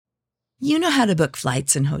You know how to book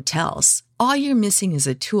flights and hotels. All you're missing is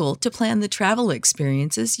a tool to plan the travel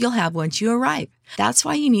experiences you'll have once you arrive. That's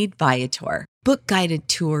why you need Viator. Book guided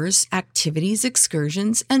tours, activities,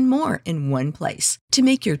 excursions, and more in one place to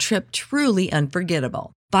make your trip truly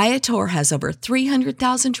unforgettable. Viator has over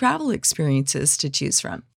 300,000 travel experiences to choose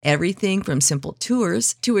from. Everything from simple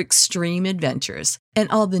tours to extreme adventures and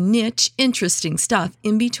all the niche, interesting stuff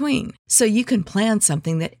in between. So you can plan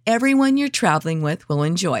something that everyone you're traveling with will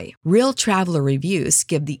enjoy. Real traveler reviews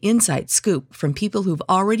give the inside scoop from people who've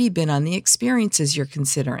already been on the experiences you're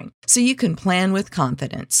considering. So you can plan with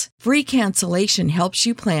confidence. Free cancellation helps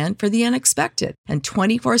you plan for the unexpected. And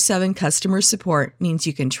 24/7 customer support means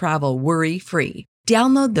you can travel worry-free.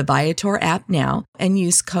 Download the Viator app now and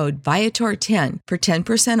use code Viator10 for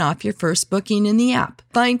 10% off your first booking in the app.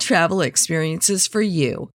 Find travel experiences for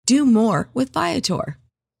you. Do more with Viator.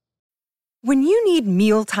 When you need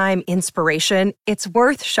mealtime inspiration, it's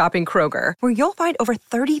worth shopping Kroger, where you'll find over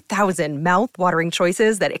 30,000 mouth-watering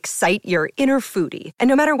choices that excite your inner foodie. And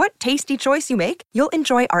no matter what tasty choice you make, you'll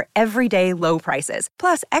enjoy our everyday low prices,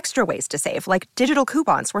 plus extra ways to save, like digital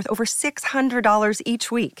coupons worth over $600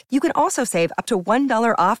 each week. You can also save up to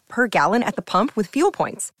 $1 off per gallon at the pump with fuel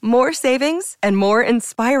points. More savings and more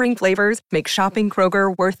inspiring flavors make shopping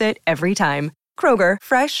Kroger worth it every time. Kroger,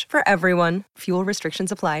 fresh for everyone. Fuel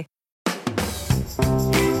restrictions apply.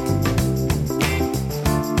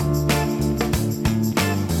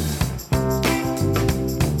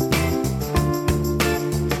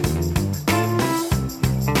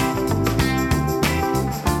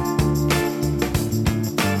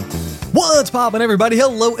 What's poppin', everybody?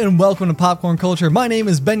 Hello and welcome to Popcorn Culture. My name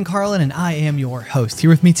is Ben Carlin and I am your host. Here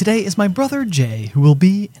with me today is my brother Jay, who will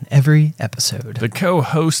be in every episode. The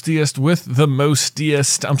co-hostiest with the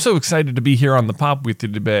mostiest. I'm so excited to be here on the Pop with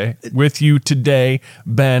you today,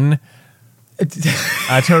 Ben.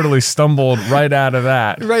 I totally stumbled right out of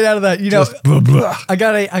that. Right out of that, you Just know. Blah, blah. I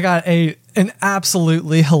got an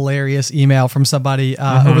absolutely hilarious email from somebody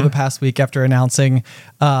over the past week after announcing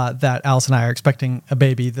that Alice and I are expecting a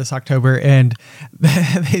baby this October, and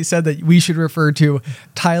they said that we should refer to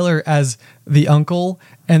Tyler as the uncle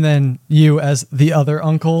and then you as the other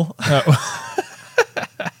uncle.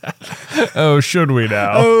 Oh, should we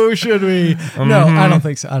now? Oh, should we? No, I don't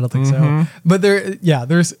think so. I don't think so. But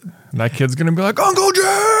there's that kid's gonna be like, Uncle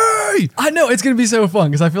Jay. I know it's gonna be so fun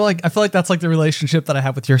because I feel like that's like the relationship that I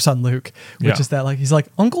have with your son Luke, which is that like he's like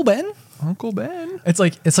Uncle Ben. Uncle Ben. It's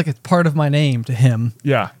like a part of my name to him.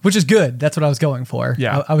 Yeah. Which is good. That's what I was going for.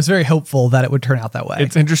 Yeah. I was very hopeful that it would turn out that way.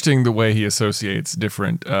 It's interesting the way he associates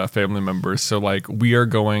different family members. So like me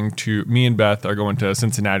and Beth are going to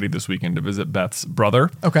Cincinnati this weekend to visit Beth's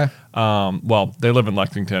brother. Okay. Well, they live in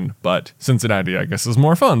Lexington, but Cincinnati, I guess, is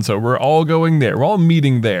more fun. So we're all going there. We're all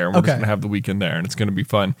meeting there. We're just going to have the weekend there, and it's going to be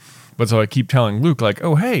fun. But so I keep telling Luke, like,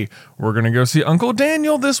 oh, hey, we're going to go see Uncle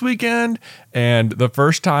Daniel this weekend. And the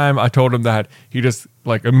first time I told him that, he just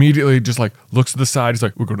like immediately just like looks to the side. He's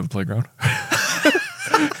like, we're going to the playground.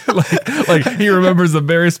 like he remembers a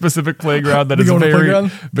very specific playground that is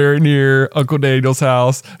very near Uncle Daniel's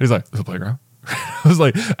house. He's like, there's a playground. I was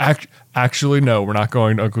like, actually, no, we're not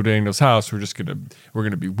going to Uncle Daniel's house. We're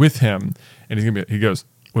gonna be with him, and he goes,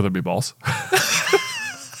 will there be balls?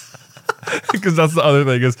 Because that's the other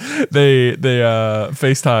thing is they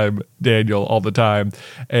FaceTime Daniel all the time,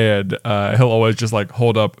 and he'll always just like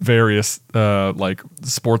hold up various like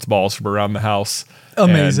sports balls from around the house.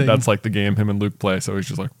 Amazing. And that's like the game him and Luke play. So he's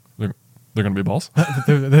just like, they're going to be balls.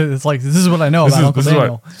 It's like, this is what I know about Uncle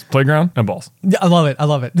Daniel. Playground and balls. Yeah, I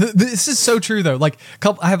love it. This is so true, though. Like,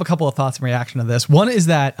 I have a couple of thoughts in reaction to this. One is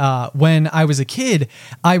that when I was a kid,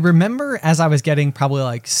 I remember as I was getting probably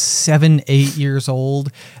like 7, 8 years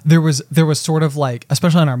old, there was sort of like,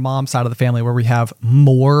 especially on our mom's side of the family, where we have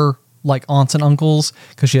more like aunts and uncles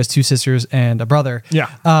because she has 2 sisters and a brother.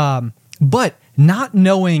 Yeah. But not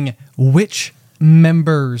knowing which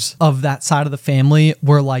members of that side of the family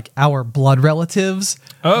were like our blood relatives.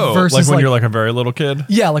 Oh, versus like when you're like a very little kid?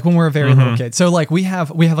 Yeah, like when we're a very little kid. So like we have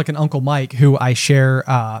like an Uncle Mike who I share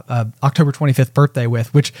October 25th birthday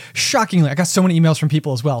with, which shockingly, I got so many emails from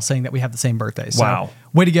people as well saying that we have the same birthday. So wow.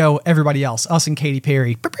 Way to go, everybody else, us and Katy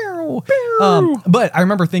Perry. But I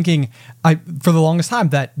remember thinking for the longest time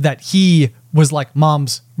that he was like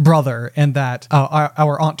mom's brother, and that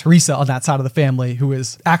our Aunt Teresa on that side of the family, who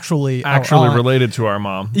is actually related to our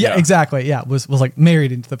mom. Yeah, exactly. Yeah, was like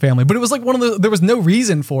married into the family, but it was like one of the, there was no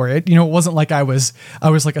reason for it. You know, it wasn't like I was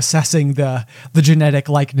like assessing the genetic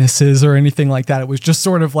likenesses or anything like that. It was just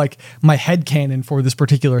sort of like my headcanon for this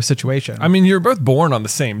particular situation. I mean, you're both born on the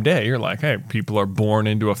same day. You're like, hey, people are born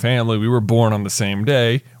into a family. We were born on the same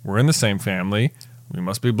day. We're in the same family. we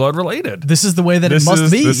must be blood related. This is the way that it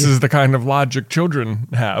must be. This is the kind of logic children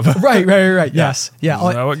have. Right. Yes. Yeah. This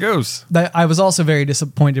is how it goes. I was also very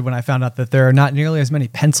disappointed when I found out that there are not nearly as many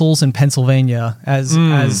pencils in Pennsylvania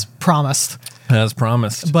as promised. As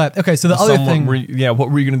promised. But okay, so the other thing, what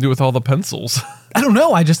were you going to do with all the pencils? I don't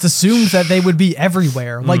know. I just assumed that they would be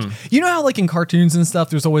everywhere. Like, you know how like in cartoons and stuff,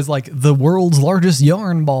 there's always like the world's largest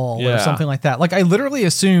yarn ball or something like that. Like I literally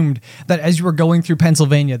assumed that as you were going through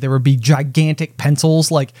Pennsylvania, there would be gigantic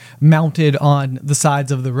pencils like mounted on the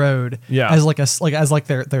sides of the road as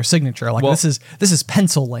their signature. Like this is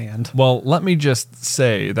Pencil Land. Well, let me just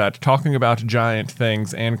say that talking about giant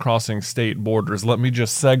things and crossing state borders, let me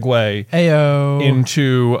just segue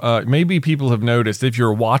into maybe people have noticed if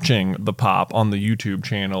you're watching the Pop on the YouTube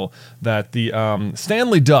channel that the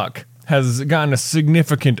Stanley Duck has gotten a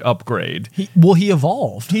significant upgrade. He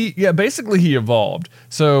evolved. Basically he evolved.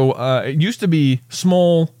 So it used to be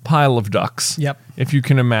small pile of ducks. Yep. If you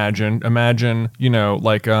can imagine,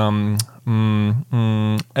 like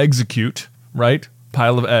execute, right?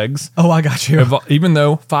 Pile of eggs. Oh, I got you. Even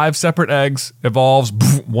though 5 separate eggs evolves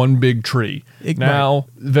one big tree. Now,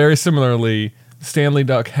 very similarly, Stanley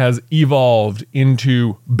Duck has evolved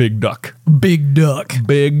into Big Duck. Big Duck.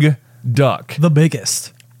 Big Duck. The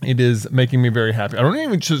biggest. It is making me very happy. I don't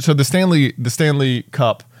even. So the Stanley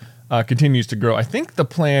Cup continues to grow. I think the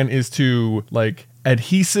plan is to like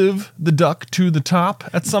adhesive the duck to the top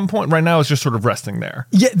at some point. Right now, it's just sort of resting there.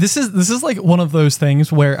 Yeah, this is like one of those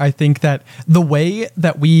things where I think that the way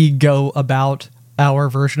that we go about our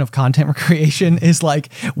version of content creation is like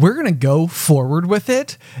we're going to go forward with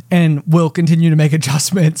it and we'll continue to make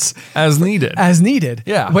adjustments as needed.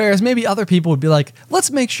 Yeah. Whereas maybe other people would be like,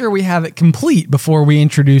 let's make sure we have it complete before we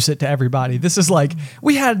introduce it to everybody. This is like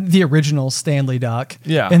we had the original Stanley Duck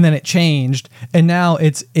and then it changed and now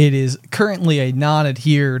it is currently a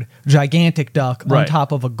non-adhered gigantic duck on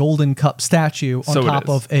top of a golden cup statue on top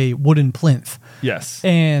of a wooden plinth. Yes.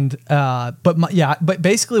 And but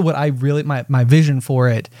basically what I really my vision for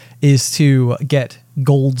it is to get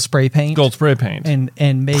gold spray paint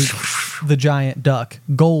and make the giant duck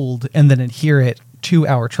gold and then adhere it to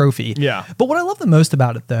our trophy. Yeah. But what I love the most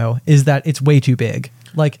about it though is that it's way too big.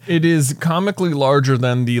 Like it is comically larger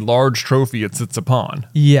than the large trophy it sits upon.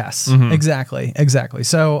 Yes, exactly.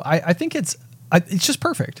 So I think it's just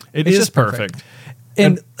perfect. It's just perfect.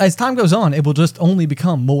 And as time goes on, it will just only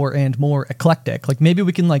become more and more eclectic. Like maybe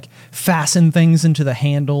we can like fasten things into the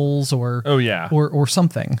handles or or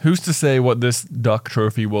something. Who's to say what this duck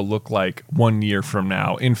trophy will look like 1 year from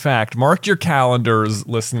now? In fact, mark your calendars,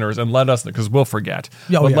 listeners, and let us know because we'll forget.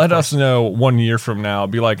 Let us know 1 year from now.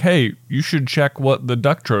 Be like, hey, you should check what the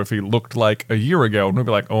duck trophy looked like a year ago, and we'll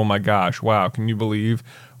be like, oh my gosh, wow, can you believe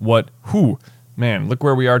Man, look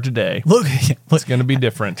where we are today. Look, it's going to be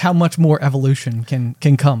different. How much more evolution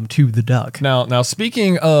can come to the duck? Now,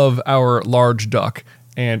 speaking of our large duck,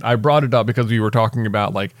 and I brought it up because we were talking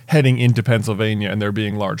about like heading into Pennsylvania and there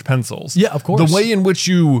being large pencils. Yeah, of course. The way in which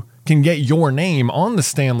you can get your name on the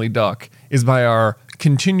Stanley Duck is by our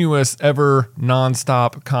continuous, ever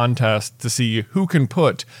nonstop contest to see who can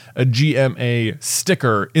put a GMA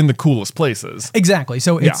sticker in the coolest places. Exactly.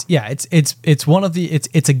 So it's one of the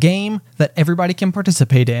it's a game that everybody can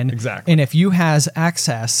participate in. Exactly. And if you has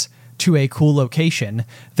access to a cool location,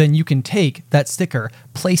 then you can take that sticker,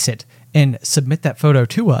 place it, and submit that photo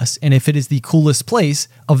to us. And if it is the coolest place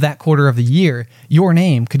of that quarter of the year, your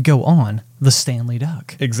name could go on the Stanley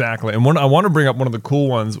Duck. Exactly. And I want to bring up one of the cool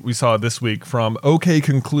ones we saw this week from OK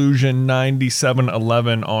Conclusion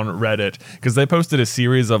 9711 on Reddit, because they posted a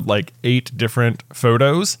series of like 8 different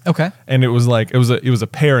photos. Okay. And it was like it was a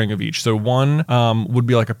pairing of each. So one would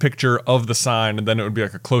be like a picture of the sign, and then it would be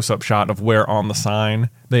like a close-up shot of where on the sign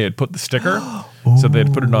they had put the sticker. So they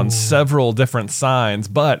had put it on several different signs,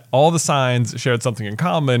 but all the signs shared something in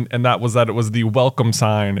common, and that was it was the welcome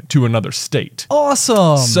sign to another state.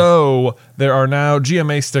 Awesome. So there are now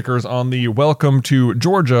GMA stickers on the welcome to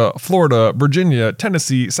Georgia, Florida, Virginia,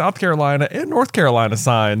 Tennessee, South Carolina, and North Carolina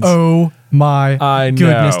signs. Oh my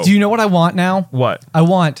goodness. know. Do you know what I want now? What? I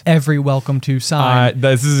want every welcome to sign.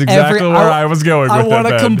 This is exactly where I was going with I want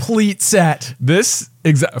that, a Ben. complete set.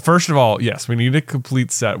 First of all, yes, we need a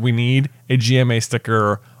complete set. We need a GMA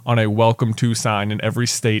sticker on a welcome to sign in every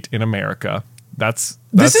state in America. This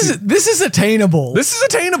is attainable. This is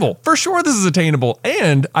attainable. For sure this is attainable.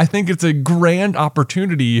 And I think it's a grand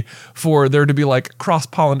opportunity for there to be like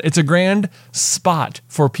cross-pollination. It's a grand spot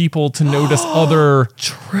for people to notice other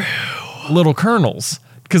little kernels.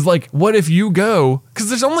 Because like, what if you go, because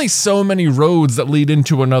there's only so many roads that lead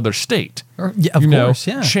into another state. Yeah, of course,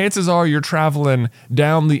 yeah. Chances are you're traveling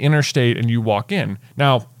down the interstate and you walk in.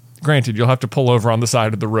 Now, Granted, you'll have to pull over on the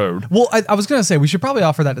side of the road. Well, I was going to say we should probably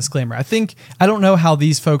offer that disclaimer. I don't know how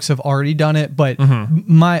these folks have already done it, but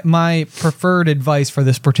my preferred advice for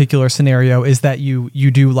this particular scenario is that you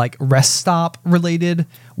do like rest stop related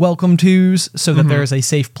welcome tos so that there is a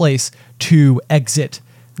safe place to exit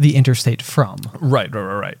the interstate from. Right.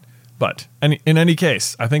 But in any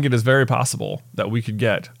case, I think it is very possible that we could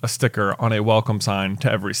get a sticker on a welcome sign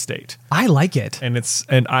to every state. I like it. And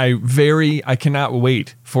I cannot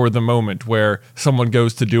wait for the moment where someone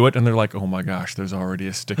goes to do it and they're like, oh my gosh, there's already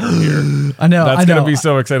a sticker here. I know. That's going to be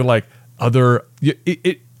so exciting. Like I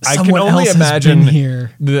can only else imagine has been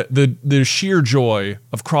here. the sheer joy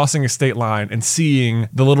of crossing a state line and seeing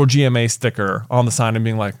the little GMA sticker on the sign and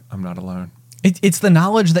being like, I'm not alone. It's the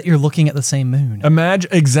knowledge that you're looking at the same moon.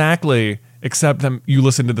 Imagine exactly, except that you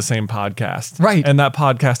listen to the same podcast. Right. And that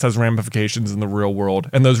podcast has ramifications in the real world.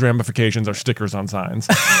 And those ramifications are stickers on signs.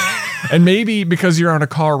 And maybe because you're on a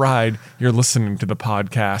car ride, you're listening to the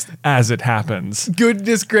podcast as it happens.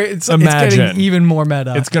 Goodness gracious. Imagine. It's getting even more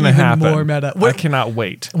meta. It's going to happen. More meta. I cannot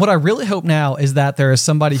wait. What I really hope now is that there is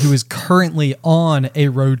somebody who is currently on a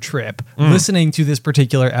road trip listening to this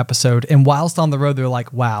particular episode. And whilst on the road, they're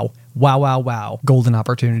like, wow. Golden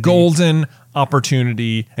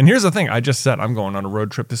opportunity. And here's the thing. I just said I'm going on a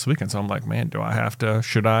road trip this weekend. So I'm like, man,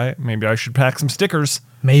 maybe I should pack some stickers.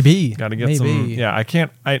 Maybe. Got to get some. Yeah,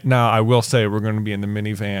 I will say we're going to be in the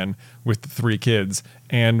minivan with the 3 kids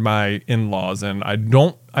and my in-laws. And I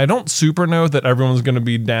don't super know that everyone's going to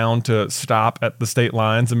be down to stop at the state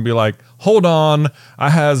lines and be like, hold on, I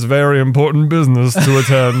has very important business to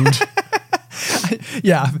attend.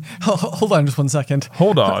 Yeah, hold on just 1 second.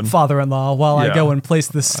 Hold on. Father-in-law, while I go and place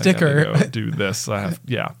the sticker. I gotta go do this.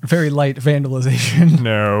 Very light vandalization.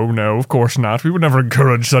 No, of course not. We would never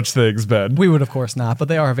encourage such things, Ben. We would, of course not, but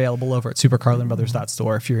they are available over at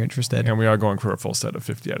supercarlinbrothers.store if you're interested. And we are going for a full set of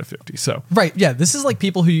 50 out of 50. So right, yeah, this is like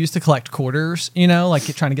people who used to collect quarters, like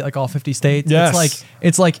trying to get like all 50 states. Yes.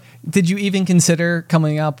 It's like, did you even consider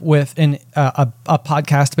coming up with a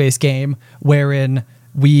podcast-based game wherein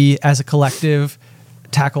we as a collective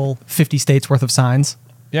tackle 50 states worth of signs?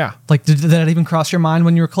 Yeah. Like, did that even cross your mind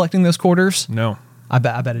when you were collecting those quarters? No. I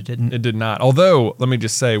bet it didn't. It did not. Although, let me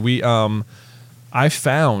just say, I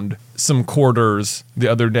found some quarters the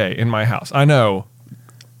other day in my house. I know.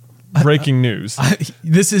 Breaking news.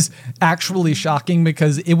 This is actually shocking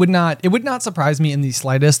because it would not surprise me in the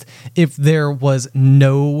slightest if there was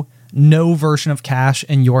no version of cash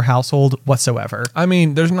in your household whatsoever. I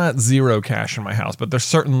mean, there's not zero cash in my house, but there's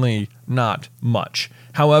certainly not much.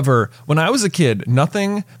 However, when I was a kid,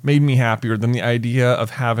 nothing made me happier than the idea of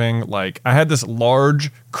having, I had this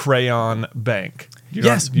large crayon bank.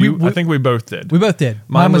 I think we both did. We both did.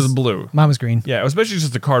 Mine was blue. Mine was green. Yeah, it was basically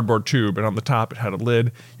just a cardboard tube, and on the top it had a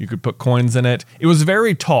lid. You could put coins in it. It was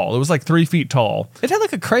very tall. It was like 3 feet tall. It had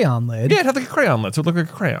like a crayon lid. Yeah, it had like a crayon lid, so it looked like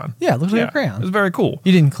a crayon. Yeah, it looked like a crayon. It was very cool.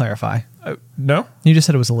 You didn't clarify. No? You just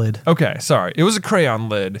said it was a lid. Okay, sorry. It was a crayon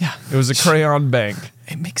lid. Yeah. It was a crayon bank.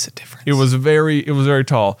 It makes a difference. It was very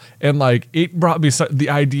tall. And it brought me the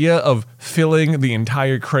idea of filling the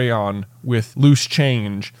entire crayon with loose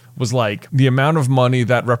change was like the amount of money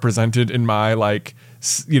that represented in my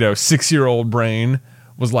 6-year-old brain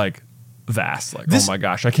was like vast. Oh my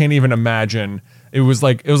gosh, I can't even imagine. It was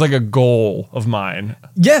like a goal of mine.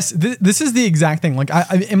 Yes, this is the exact thing.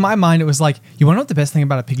 In my mind, it was like, you want to know what the best thing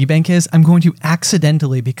about a piggy bank is? I'm going to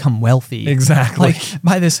accidentally become wealthy. Exactly.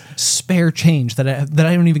 By this spare change that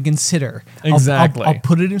I don't even consider. Exactly. I'll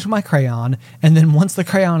put it into my crayon, and then once the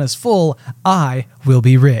crayon is full, I will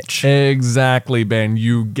be rich. Exactly, Ben.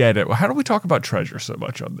 You get it. How do we talk about treasure so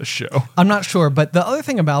much on this show? I'm not sure, but the other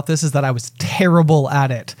thing about this is that I was terrible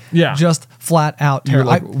at it. Yeah. Just flat out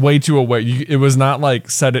terrible. You're way too away. It was not like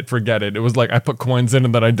set it, forget it. It was like I put coins in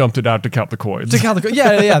and then I dumped it out to count the coins.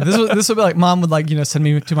 Yeah. This would be like mom would send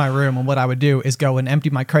me to my room, and what I would do is go and empty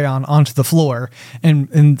my crayon onto the floor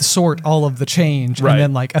and sort all of the change, right.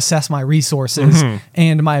 And then assess my resources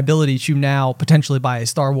and my ability to now potentially buy a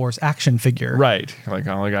Star Wars action figure. Right. I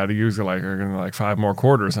only got to use 5 more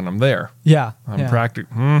quarters and I'm there. Yeah. I'm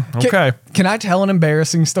okay. Can I tell an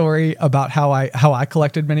embarrassing story about how I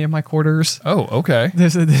collected many of my quarters? Oh, okay.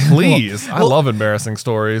 Please. I love embarrassing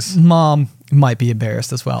stories. Mom might be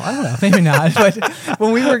embarrassed as well. I don't know, maybe not. But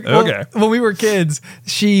when we were kids,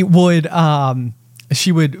 she would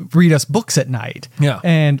she would read us books at night. Yeah.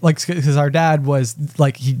 And like, because our dad was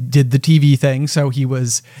like, he did the TV thing. So he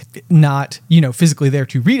was not, you know, physically there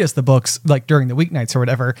to read us the books like during the weeknights or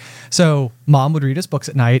whatever. So mom would read us books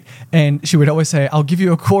at night and she would always say, I'll give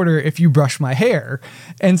you a quarter if you brush my hair.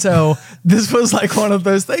 And so this was like one of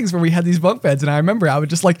those things where we had these bunk beds. And I remember I would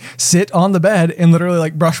just like sit on the bed and literally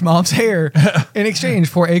like brush mom's hair in exchange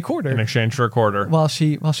for a quarter. In exchange for a quarter. While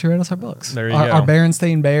she read us our books. There you our, go. Our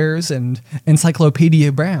Berenstain Bears and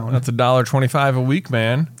Encyclopedia Brown. That's $1.25 a week,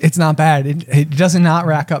 man. It's not bad. It does not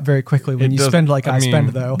rack up very quickly when you spend like I spend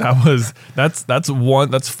though.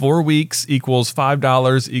 That's 4 weeks equals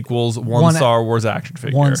 $5 equals one Star Wars action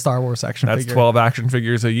figure. One Star Wars action figure. That's 12 action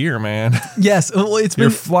figures a year, man. Yes, well, You're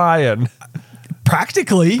flying.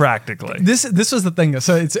 Practically. This was the thing.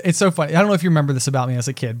 So it's so funny. I don't know if you remember this about me as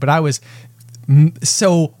a kid, but I was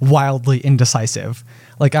so wildly indecisive.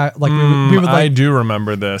 Like we would like, I do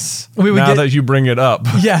remember this. Now that you bring it up.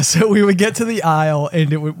 Yeah, so we would get to the aisle and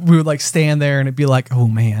we would like stand there and it'd be like, oh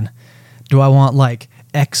man, do I want like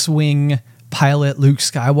X-Wing pilot Luke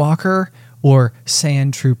Skywalker or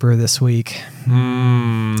Sand Trooper this week?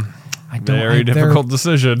 Very difficult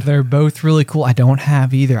decision. They're both really cool. I don't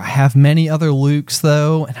have either. I have many other Lukes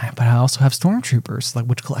though, but I also have Stormtroopers. Like,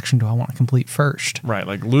 which collection do I want to complete first? Right,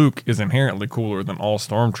 like Luke is inherently cooler than all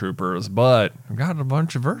Stormtroopers, but I've got a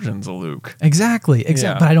bunch of versions of Luke. Exactly.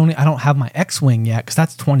 Yeah. But I don't have my X-Wing yet because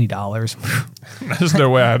that's $20. There's no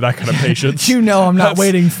way I have that kind of patience. You know, I'm not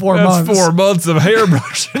waiting 4 months. That's 4 months of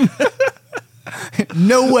hairbrushing.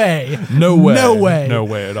 No way. No way. No way. No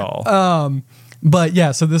way at all. But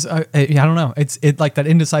yeah, so this, I don't know. It's like that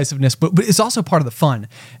indecisiveness, but it's also part of the fun.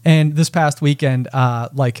 And this past weekend,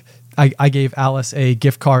 like I gave Alice a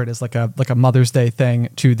gift card as like a Mother's Day thing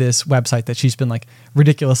to this website that she's been like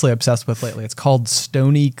ridiculously obsessed with lately. It's called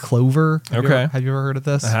Stony Clover. Have you ever heard of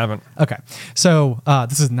this? I haven't. Okay. So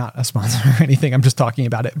this is not a sponsor or anything. I'm just talking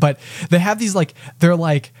about it. But they have these like, they're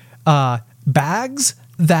like bags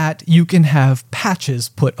that you can have patches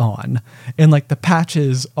put on. And like the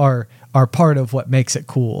patches are part of what makes it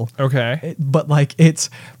cool. Okay. But like it's,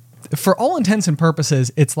 for all intents and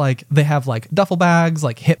purposes, it's like they have like duffel bags,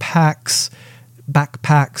 like hip packs,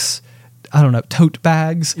 backpacks, I don't know, tote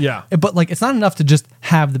bags. Yeah. But like it's not enough to just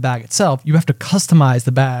have the bag itself. You have to customize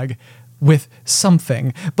the bag with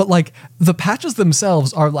something. But like the patches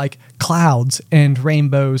themselves are like clouds and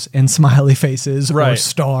rainbows and smiley faces or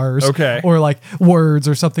stars or like words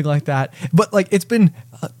or something like that. But like it's been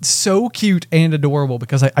so cute and adorable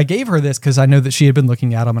because I gave her this because I know that she had been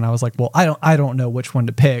looking at them and I was like, well, I don't know which one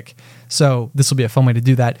to pick. So this will be a fun way to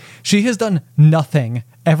do that. She has done nothing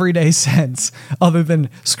every day since other than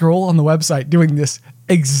scroll on the website doing this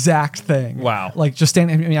exact thing. Wow. Like just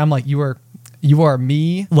standing, I mean, I'm like, you are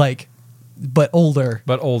me, like, but older.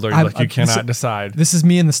 Like you cannot decide. This is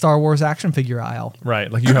me in the Star Wars action figure aisle.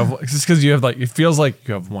 Right. Like you have, just because you have like, it feels like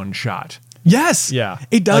you have one shot. Yes. Yeah.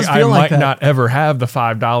 It does feel like that. I might not ever have the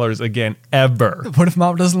 $5 again, ever. What if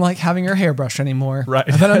mom doesn't like having her hairbrush anymore? Right.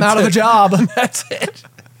 And then I'm out of a job. That's it.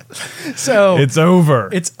 So it's over.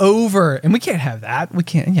 It's over. And we can't have that. We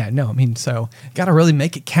can't. Yeah, no. I mean, so got to really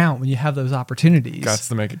make it count when you have those opportunities. Got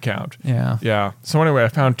to make it count. Yeah. Yeah. So anyway, I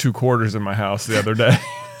found 2 quarters in my house the other day.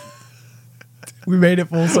 We made it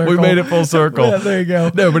full circle. Yeah, there you go.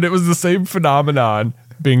 No, but it was the same phenomenon,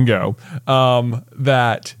 bingo,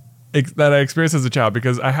 that I experienced as a child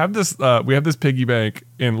because I have this, we have this piggy bank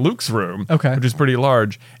in Luke's room, which is pretty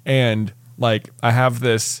large. And like, I have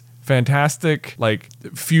this fantastic like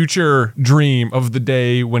future dream of the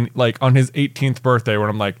day when like on his 18th birthday when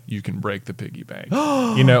I'm like, you can break the piggy bank.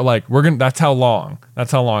 You know, like that's how long.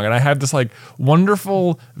 And I have this like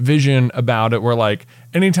wonderful vision about it where like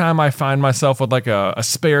anytime I find myself with like a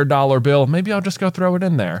spare dollar bill, maybe I'll just go throw it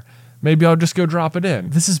in there. Maybe I'll just go drop it in.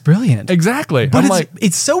 This is brilliant. Exactly. But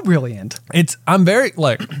it's so brilliant.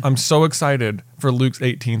 I'm so excited for Luke's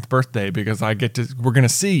 18th birthday because we're going to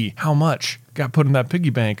see how much got put in that piggy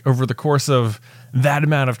bank over the course of that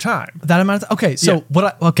amount of time. Okay. So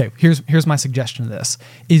here's my suggestion to this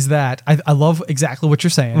is that I love exactly what you're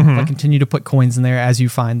saying. Mm-hmm. Like continue to put coins in there as you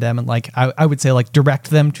find them. And like, I would say like direct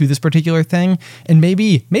them to this particular thing and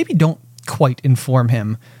maybe don't quite inform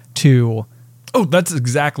him to, oh, that's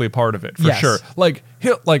exactly part of it for sure. Like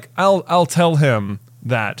I'll tell him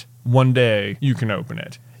that one day you can open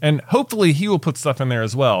it. And hopefully he will put stuff in there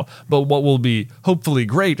as well. But what will be hopefully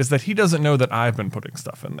great is that he doesn't know that I've been putting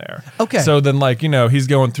stuff in there. Okay. So then like, you know, he's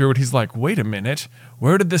going through it. He's like, wait a minute,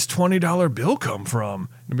 where did this $20 bill come from?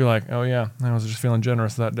 And be like, oh yeah, I was just feeling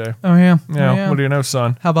generous that day. Oh yeah. Yeah. What do you know,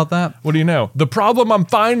 son? How about that? What do you know? The problem I'm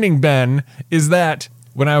finding, Ben, is that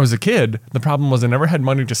when I was a kid, the problem was I never had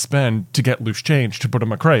money to spend to get loose change to put on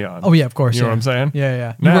my crayon. Oh yeah, of course. You know what I'm saying?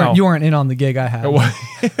 Yeah. Now, You weren't in on the gig I had.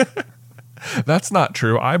 That's not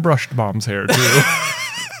true. I brushed Mom's hair too.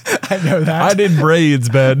 I know that. I did braids,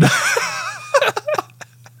 Ben.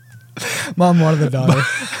 Mom wanted the daughter.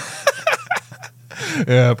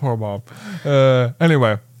 Yeah, poor Mom.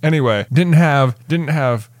 Anyway, didn't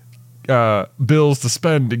have bills to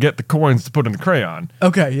spend to get the coins to put in the crayon.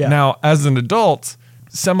 Okay, yeah. Now, as an adult,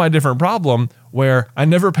 semi-different problem where I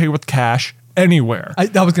never pay with cash anywhere. I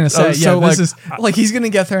was gonna say, So, this is like he's gonna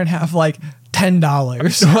get there and have like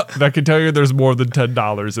 $10. I can tell you there's more than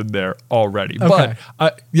 $10 in there already. Okay.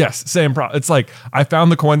 But yes, same problem. It's like I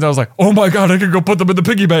found the coins. I was like, oh my God, I could go put them in the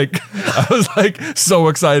piggy bank. I was like so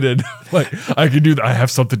excited. Like I could do that. I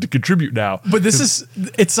have something to contribute now. But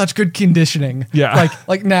it's such good conditioning. Yeah.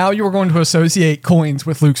 Like now you are going to associate coins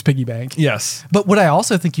with Luke's piggy bank. Yes. But what I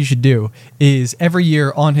also think you should do is every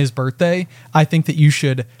year on his birthday, I think that you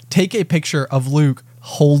should take a picture of Luke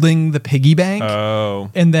holding the piggy bank.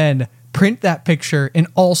 Oh. And then print that picture and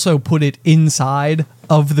also put it inside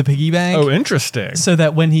of the piggy bank. Oh, interesting. So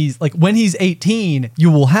that when he's 18,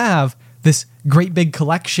 you will have this great big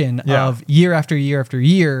collection of year after year after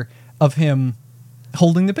year of him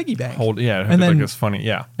holding the piggy bank. And then it's funny.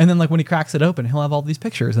 Yeah. And then like when he cracks it open, he'll have all these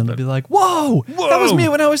pictures and they'll be like, whoa, that was me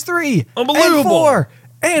when I was 3. Unbelievable. And 4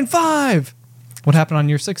 and 5. What happened on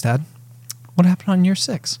year 6, Dad? What happened on year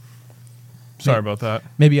 6? Sorry about that.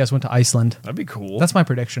 Maybe you guys went to Iceland. That'd be cool. That's my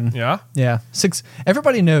prediction. Yeah? Yeah. 6.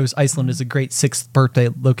 Everybody knows Iceland is a great 6th birthday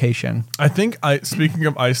location. I think, speaking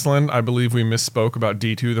of Iceland, I believe we misspoke about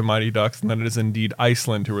D2, the Mighty Ducks, and that it is indeed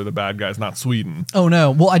Iceland who are the bad guys, not Sweden. Oh,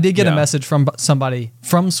 no. Well, I did get a Yeah. message from somebody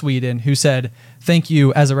from Sweden who said, thank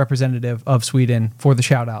you as a representative of Sweden for the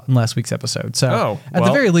shout out in last week's episode. So at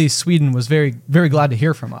the very least, Sweden was very, very glad to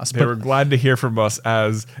hear from us. They were glad to hear from us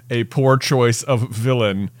as a poor choice of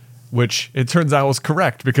villain, which it turns out was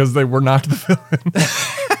correct because they were not the villain.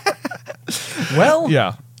 Well,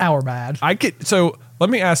 yeah. Our bad. So let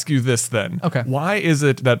me ask you this then. Okay. Why is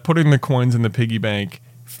it that putting the coins in the piggy bank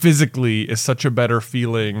physically is such a better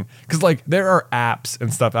feeling? Because like there are apps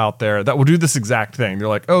and stuff out there that will do this exact thing. They're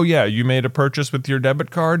like, oh yeah, you made a purchase with your debit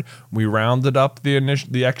card. We rounded up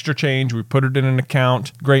the extra change. We put it in an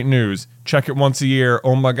account. Great news. Check it once a year.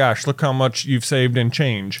 Oh my gosh, look how much you've saved in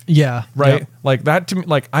change. Yeah. Right. Yep. Like that to me,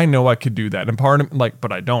 like I know I could do that. And part of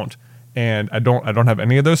but I don't. And I don't have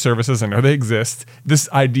any of those services. I know they exist. This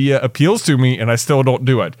idea appeals to me and I still don't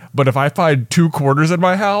do it. But if I find 2 quarters in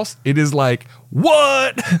my house, it is like,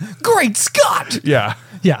 what? Great Scott. Yeah.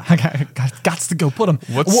 Yeah. I got to go put them.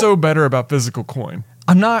 What's so better about physical coin?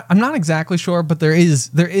 I'm not exactly sure, but there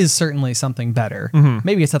is certainly something better.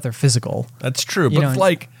 Maybe it's that they're physical. That's true. You But know,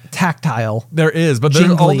 like tactile. there is, but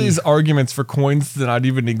there's all Jingly. these arguments for coins that not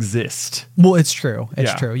even exist. Well, it's true.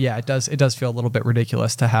 It's Yeah. true. Yeah, it does feel a little bit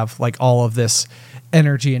ridiculous to have like all of this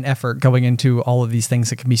energy and effort going into all of these things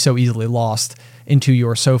that can be so easily lost into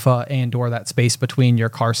your sofa and or that space between your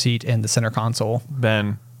car seat and the center console.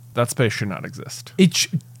 Ben, that space should not exist.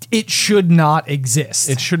 It should not exist.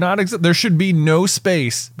 It should not exist. There should be no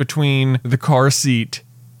space between the car seat,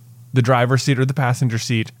 the driver's seat or the passenger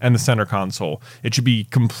seat, and the center console. It should be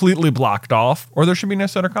completely blocked off, or there should be no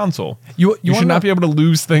center console. You should not be able to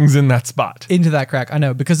lose things in that spot. into that crack. I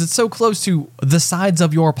know, because it's so close to the sides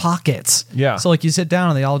of your pockets. Yeah. So like you sit down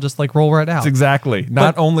and they all just like roll right out. Exactly.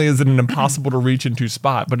 Not only is it an impossible to reach into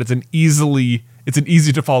spot, but it's an easy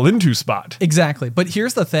to fall into spot. Exactly. But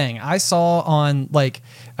here's the thing. I saw on like,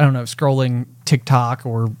 I don't know, scrolling TikTok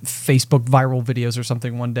or Facebook viral videos or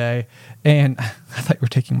something one day, and I thought you were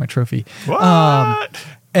taking my trophy. What?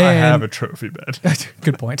 I have a trophy bed.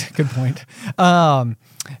 Good point. Good point.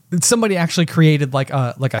 Somebody actually created like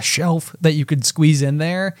a shelf that you could squeeze in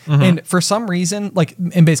there, and for some reason,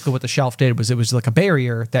 and basically what the shelf did was it was like a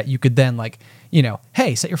barrier that you could then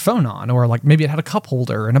hey, set your phone on, or like maybe it had a cup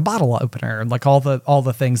holder and a bottle opener and like all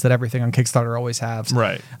the things that everything on Kickstarter always has.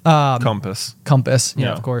 Right. Compass.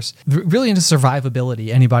 Yeah, of course. Really into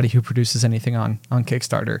survivability. Anybody who produces anything on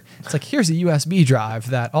Kickstarter, it's like here's a USB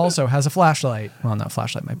drive that also has a flashlight. Well, no,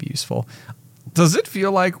 flashlight might be useful. Does it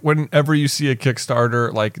feel like whenever you see a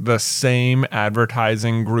Kickstarter, like the same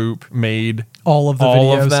advertising group made all of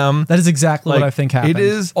them? That is exactly what I think happened. It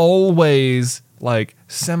is always like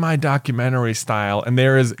semi-documentary style, and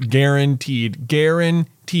there is guaranteed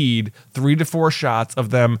 3 to 4 shots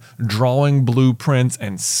of them drawing blueprints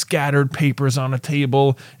and scattered papers on a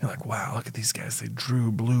table. You're like, wow, look at these guys. They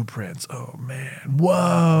drew blueprints. Oh, man.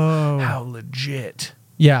 Whoa. How legit.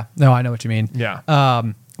 Yeah. No, I know what you mean. Yeah.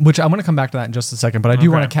 which I'm going to come back to that in just a second, but I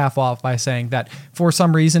do want to cap off by saying that for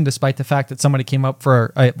some reason, despite the fact that somebody came up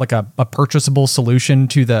for a purchasable solution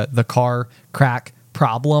to the car crack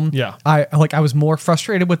problem, I was more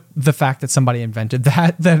frustrated with the fact that somebody invented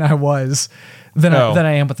that than I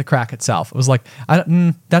am with the crack itself. It was like,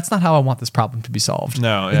 that's not how I want this problem to be solved.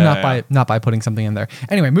 No, not by putting something in there.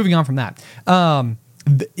 Anyway, moving on from that.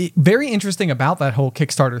 Very interesting about that whole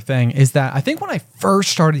Kickstarter thing is that I think when I first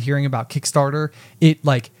started hearing about Kickstarter,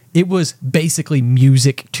 it was basically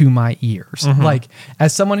music to my ears. Like,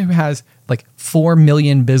 as someone who has like 4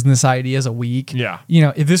 million business ideas a week,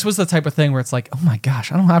 if this was the type of thing where it's like, oh my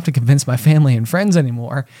gosh, I don't have to convince my family and friends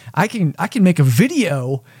anymore. I can make a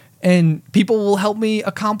video and people will help me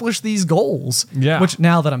accomplish these goals. Yeah. Which,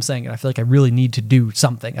 now that I'm saying it, I feel like I really need to do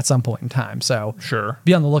something at some point in time. So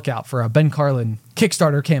be on the lookout for a Ben Carlin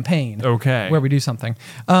Kickstarter campaign. Okay. Where we do something.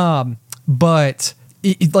 But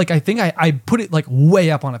I think I put it like way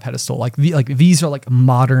up on a pedestal. Like these are like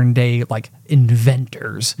modern day like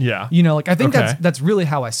inventors. Yeah. I think that's really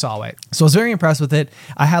how I saw it. So I was very impressed with it.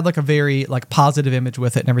 I had like a very like positive image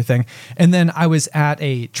with it and everything. And then I was at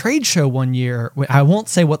a trade show one year. I won't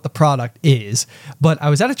say what the product is, but I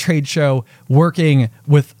was at a trade show working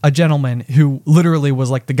with a gentleman who literally was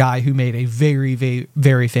like the guy who made a very, very,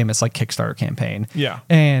 very famous like Kickstarter campaign. Yeah.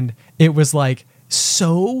 And it was like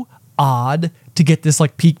so odd to get this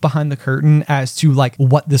like peek behind the curtain as to like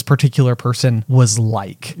what this particular person was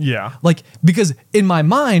like. Yeah. Like, because in my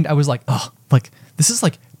mind, I was like, oh, like this is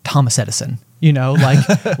like Thomas Edison,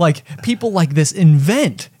 like people like this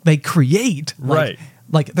invent, they create, like,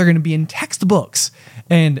 like they're going to be in textbooks.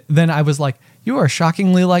 And then I was like, you are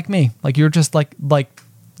shockingly like me. Like, you're just where's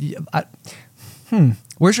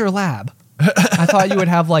your lab? I thought you would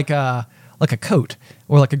have like a coat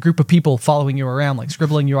or like a group of people following you around, like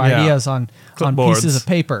scribbling your ideas on pieces of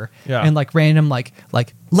paper, and like random like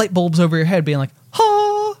light bulbs over your head being like,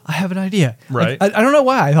 oh, I have an idea. Right. Like, I don't know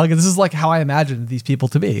why. Like, this is like how I imagined these people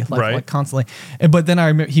to be, like constantly. But then I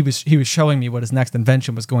remember he was showing me what his next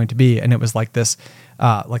invention was going to be, and it was like this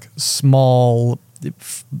like small.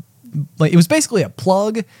 Like, it was basically a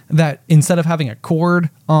plug that instead of having a cord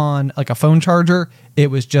on like a phone charger, it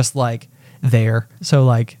was just like there. So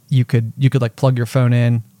like you could like plug your phone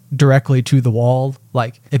in directly to the wall,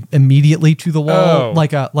 like immediately to the wall.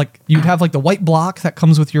 Like you'd have like the white block that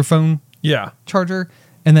comes with your phone charger,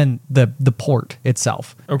 and then the port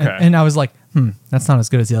itself. Okay. And I was like, that's not as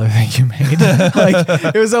good as the other thing you made.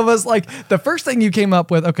 Like, it was almost like the first thing you came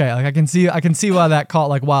up with. Okay, like I can see why that caught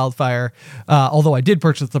like wildfire. Although I did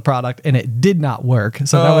purchase the product and it did not work.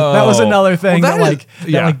 So that was another thing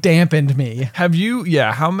that dampened me. Have you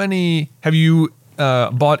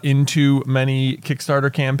bought into many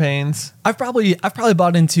Kickstarter campaigns? I've probably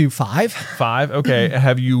bought into 5. 5? Okay.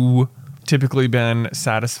 Have you typically been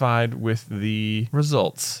satisfied with the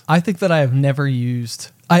results? I think that I have never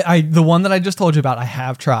used... the one that I just told you about, I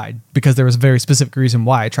have tried because there was a very specific reason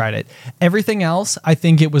why I tried it. Everything else, I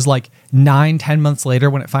think it was like 9-10 months later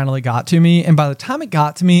when it finally got to me. And by the time it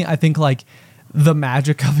got to me, I think like the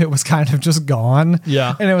magic of it was kind of just gone.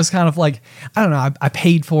 Yeah. And it was kind of like, I don't know, I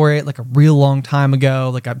paid for it like a real long time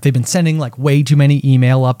ago. Like they've been sending like way too many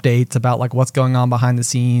email updates about like what's going on behind the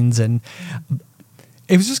scenes. And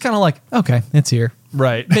it was just kind of like, okay, it's here.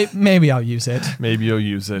 Right. Maybe I'll use it. Maybe you'll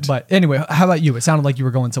use it. But anyway, how about you? It sounded like you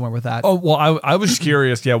were going somewhere with that. Oh, well, I was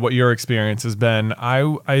curious, what your experience has been.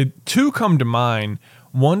 I two come to mind.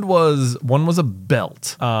 One was a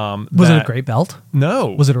belt. Was it a great belt? No.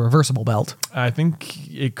 Was it a reversible belt? I think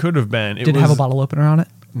it could have been. Did it have a bottle opener on it?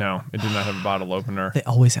 No, it did not have a bottle opener. They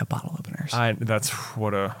always have bottle openers. That's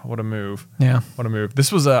what a move. Yeah. What a move.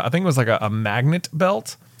 This was I think it was like a magnet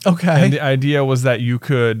belt. Okay. And the idea was that you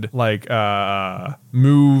could like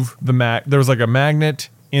move the there was like a magnet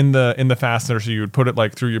in the fastener, so you would put it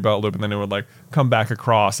like through your belt loop and then it would like come back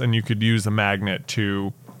across and you could use the magnet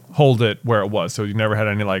to hold it where it was. So you never had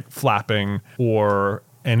any like flapping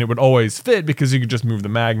and it would always fit because you could just move the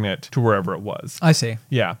magnet to wherever it was. I see.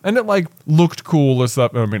 Yeah, and it like looked cool or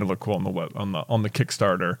stuff. I mean, it looked cool on the web, on the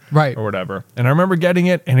Kickstarter, right, or whatever. And I remember getting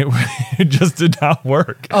it, and it just did not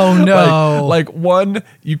work. Oh no! Like one,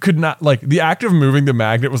 you could not like the act of moving the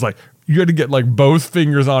magnet was like you had to get like both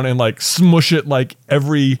fingers on and like smush it like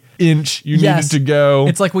every inch you needed to go.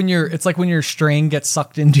 It's like when your string gets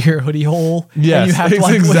sucked into your hoodie hole. Yes, and you have to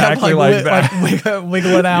like, exactly like that. Like,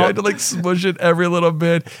 wiggle it out. You had to like smush it every little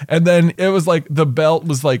bit, and then it was like the belt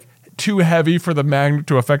was like too heavy for the magnet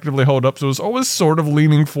to effectively hold up, so it was always sort of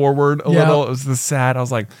leaning forward a little. It was sad. I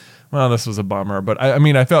was like, well, this was a bummer, but I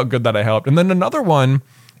mean, I felt good that I helped. And then another one.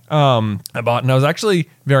 I bought, and I was actually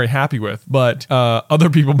very happy with, but other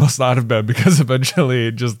people must not have been, because eventually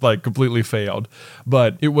it just like completely failed.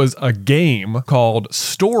 But it was a game called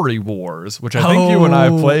Story Wars, which I think you and I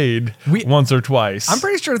played once or twice. I'm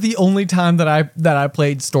pretty sure the only time that I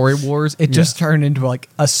played Story Wars, it just turned into like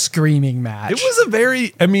a screaming match. It was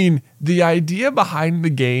the idea behind the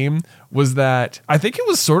game was that I think it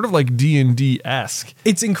was sort of like D&D-esque.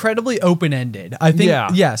 It's incredibly open-ended. I think,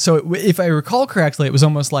 yeah. So if I recall correctly, it was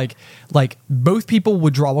almost like both people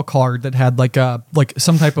would draw a card that had like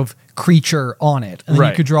some type of creature on it, and then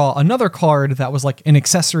you could draw another card that was like an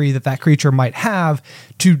accessory that creature might have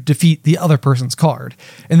to defeat the other person's card,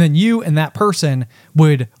 and then you and that person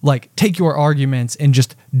would like take your arguments and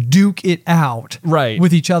just duke it out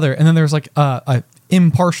with each other, and then there's like a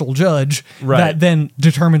impartial judge that then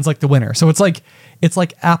determines like the winner. So it's like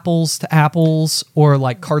apples to apples, or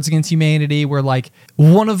like Cards Against Humanity, where like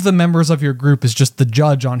one of the members of your group is just the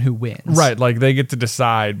judge on who wins. Right, like they get to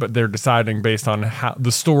decide, but they're deciding based on how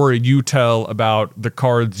the story you tell about the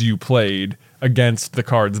cards you played against the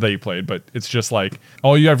cards they played. But it's just like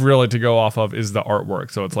all you have really to go off of is the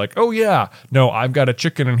artwork. So it's like, oh yeah, no, I've got a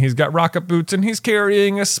chicken and he's got rocket boots and he's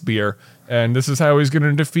carrying a spear, and this is how he's going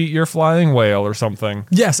to defeat your flying whale or something.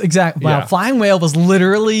 Yes, exactly. Wow, flying whale was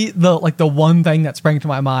literally the one thing that sprang to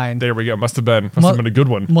my mind. There we go. Must have been a good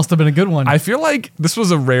one. Must have been a good one. I feel like this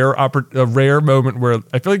was a rare moment where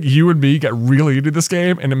I feel like you and me got really into this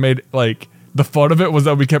game, and it made like the fun of it was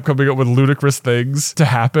that we kept coming up with ludicrous things to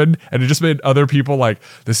happen, and it just made other people like,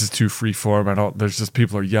 this is too freeform. There's just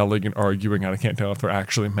people are yelling and arguing, and I can't tell if they're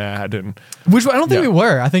actually mad. And which I don't think we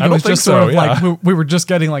were. I think it was just sort of like we were just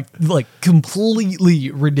getting like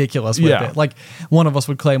completely ridiculous with it. Like one of us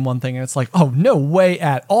would claim one thing, and it's like, oh, no way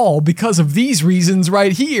at all, because of these reasons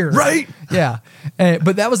right here. Right. Yeah.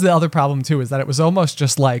 But that was the other problem too, is that it was almost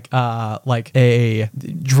just like a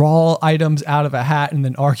draw items out of a hat and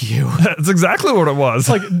then argue. That's exactly what it was. It's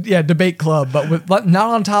like, debate club, but with not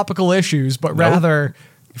on topical issues, but rather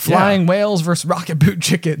flying whales versus rocket boot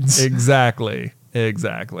chickens. Exactly.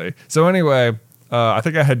 So anyway, I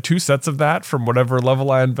think I had 2 sets of that from whatever level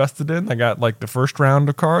I invested in. I got like the first round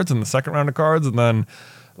of cards and the second round of cards, and then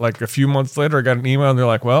like a few months later, I got an email and they're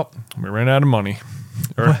like, well, we ran out of money.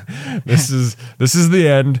 Or this is the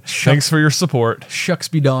end. Thanks for your support. Shucks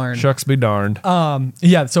be darned. So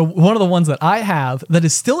one of the ones that I have that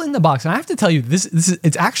is still in the box, and I have to tell you, this is,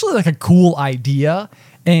 it's actually like a cool idea,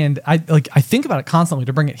 and I think about it constantly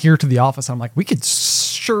to bring it here to the office. I'm like, we could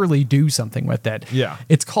surely do something with it. Yeah.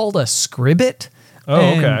 It's called a Scribbit. Oh,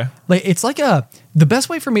 okay. Like it's like the best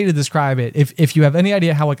way for me to describe it, if you have any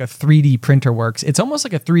idea how like a 3D printer works, it's almost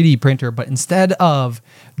like a 3D printer, but instead of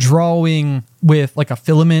drawing with like a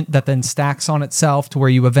filament that then stacks on itself to where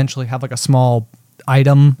you eventually have like a small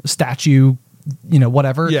item, statue,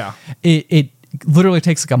 whatever. Yeah. It literally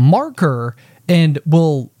takes like a marker and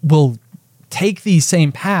will take these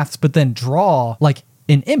same paths, but then draw like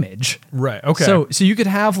an image. Right. Okay. So you could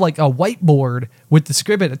have like a whiteboard with the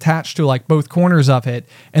Scribbit attached to like both corners of it,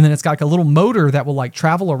 and then it's got like a little motor that will like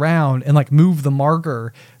travel around and like move the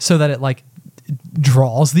marker so that it like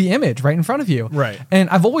draws the image right in front of you. Right. And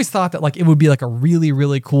I've always thought that like it would be like a really,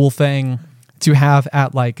 really cool thing to have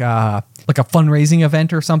at like a fundraising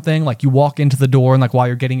event or something. Like you walk into the door and like while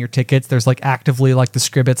you're getting your tickets, there's like actively like the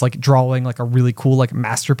Scribbits like drawing like a really cool like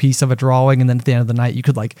masterpiece of a drawing, and then at the end of the night you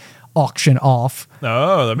could like auction off.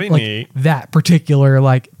 Oh, that'd be like neat. That particular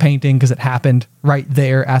like painting because it happened right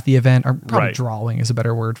there at the event, or probably drawing is a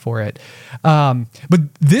better word for it. But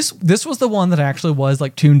this was the one that I actually was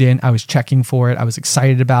like tuned in. I was checking for it. I was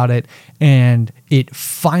excited about it, and it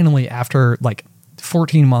finally, after like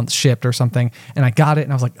 14 months, shipped or something, and I got it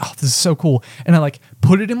and I was like, oh, this is so cool. And I like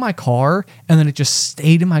put it in my car, and then it just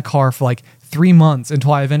stayed in my car for like 3 months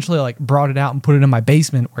until I eventually like brought it out and put it in my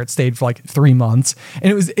basement, where it stayed for like 3 months.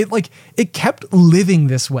 And it kept living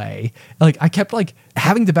this way. Like I kept like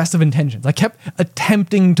having the best of intentions. I kept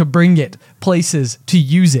attempting to bring it places to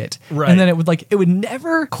use it. Right. And then it would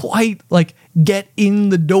never quite like get in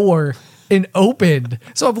the door and opened.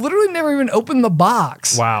 So I've literally never even opened the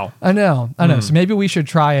box. Wow. I know. So maybe we should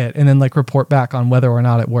try it and then like report back on whether or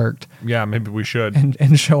not it worked. Yeah, maybe we should.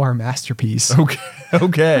 And show our masterpiece.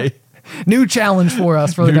 Okay. New challenge for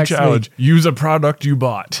us for the next week. Use a product you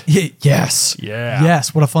bought. Yes. Yeah.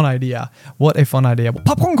 Yes. What a fun idea.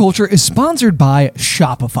 Popcorn Culture is sponsored by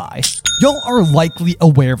Shopify. Y'all are likely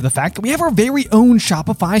aware of the fact that we have our very own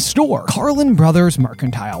Shopify store, Carlin Brothers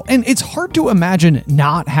Mercantile, and it's hard to imagine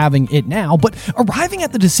not having it now, but arriving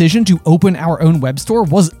at the decision to open our own web store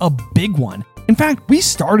was a big one. In fact, we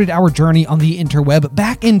started our journey on the interweb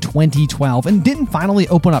back in 2012 and didn't finally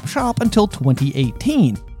open up shop until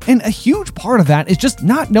 2018. And a huge part of that is just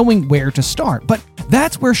not knowing where to start. But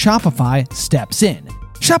that's where Shopify steps in.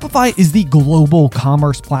 Shopify is the global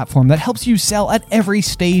commerce platform that helps you sell at every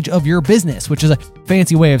stage of your business, which is a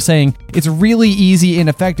fancy way of saying it's a really easy and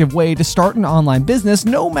effective way to start an online business,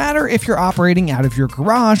 no matter if you're operating out of your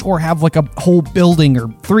garage or have like a whole building or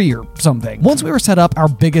 3 or something. Once we were set up, our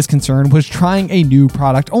biggest concern was trying a new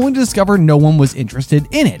product only to discover no one was interested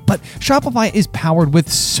in it. But Shopify is powered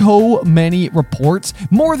with so many reports,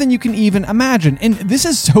 more than you can even imagine. And this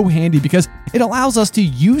is so handy because it allows us to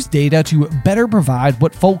use data to better provide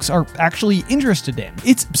what folks are actually interested in.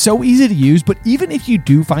 It's so easy to use, but even if you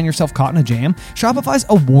do find yourself caught in a jam, Shopify's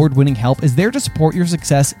award-winning help is there to support your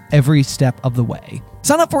success every step of the way.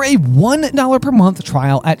 Sign up for a $1 per month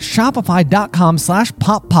trial at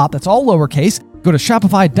shopify.com/poppop. That's all lowercase. Go to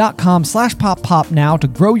shopify.com/poppop now to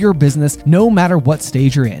grow your business no matter what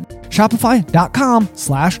stage you're in.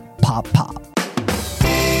 Shopify.com/poppop.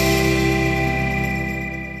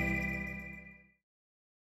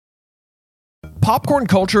 Popcorn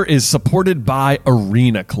Culture is supported by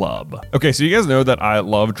Arena Club. Okay, so you guys know that I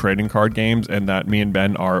love trading card games and that me and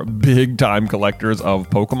Ben are big time collectors of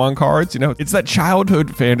Pokemon cards. You know, it's that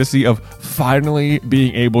childhood fantasy of finally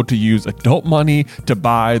being able to use adult money to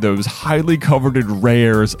buy those highly coveted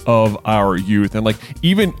rares of our youth. And like,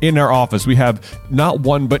 even in our office, we have not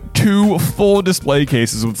one, but 2 full display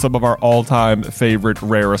cases with some of our all-time favorite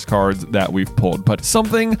rarest cards that we've pulled. But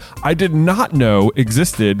something I did not know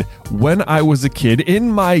existed when I was a kid in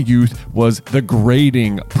my youth was the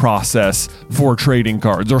grading process for trading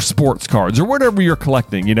cards or sports cards or whatever you're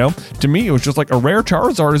collecting. You know, to me it was just like a rare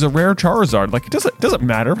Charizard is a rare Charizard. Like, it doesn't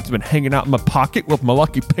matter if it's been hanging out in my pocket with my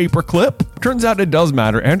lucky paper clip. Turns out it does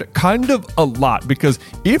matter, and kind of a lot, because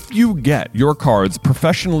if you get your cards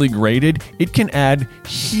professionally graded, it can add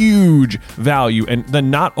huge value. And then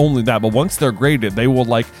not only that, but once they're graded, they will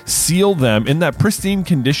like seal them in that pristine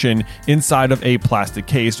condition inside of a plastic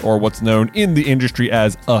case, or what's known in the industry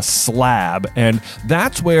as a slab. And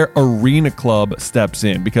that's where Arena Club steps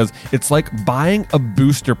in, because it's like buying a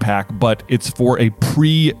booster pack, but it's for a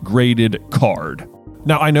pre-graded card.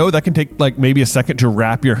 Now, I know that can take like maybe a second to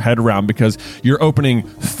wrap your head around, because you're opening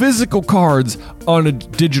physical cards on a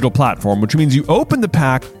digital platform, which means you open the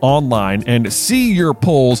pack online and see your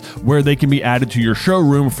pulls where they can be added to your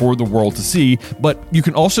showroom for the world to see, but you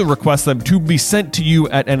can also request them to be sent to you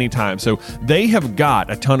at any time. So they have got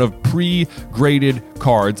a ton of pre-graded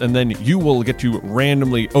cards, and then you will get to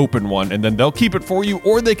randomly open one, and then they'll keep it for you,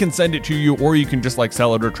 or they can send it to you, or you can just like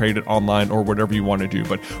sell it or trade it online or whatever you want to do.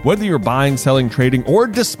 But whether you're buying, selling, trading, or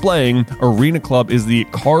displaying, Arena Club is the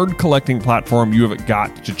card collecting platform you have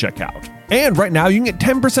got to check out. And right now, you can get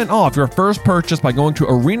 10% off your first purchase by going to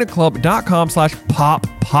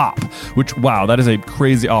arenaclub.com/poppop, which, wow, that is a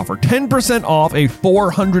crazy offer. 10% off a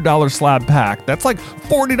 $400 slab pack. That's like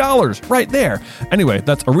 $40 right there. Anyway,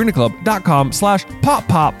 that's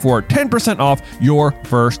arenaclub.com/poppop for 10% off your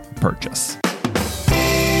first purchase.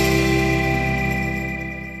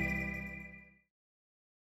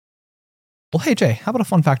 Well, hey, Jay, how about a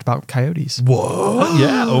fun fact about coyotes? Whoa.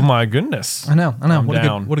 Yeah. Oh, my goodness. I know. I'm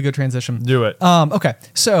What a good transition. Do it. Okay.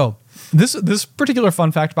 So this particular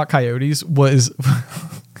fun fact about coyotes was,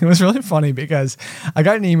 it was really funny because I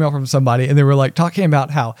got an email from somebody and they were like talking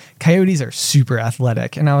about how coyotes are super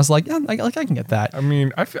athletic. And I was like, yeah, I can get that. I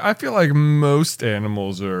mean, I feel like most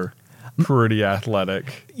animals are pretty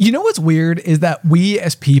athletic. You know what's weird is that we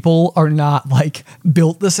as people are not like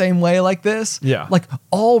built the same way like this. Yeah. Like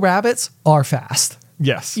all rabbits are fast.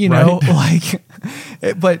 Yes. You know, like,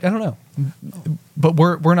 but I don't know. But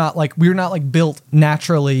we're not like built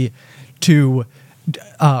naturally to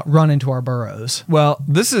run into our burrows. Well,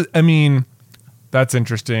 that's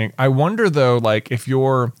interesting. I wonder though, like if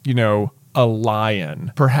you're, a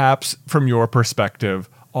lion, perhaps from your perspective,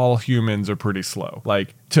 all humans are pretty slow.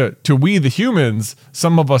 Like to we the humans,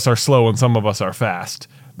 some of us are slow and some of us are fast.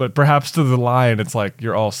 But perhaps to the lion, it's like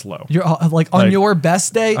you're all slow. You're all, like on your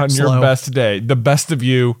best day, slow. Your best day, the best of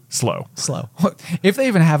you, slow. If they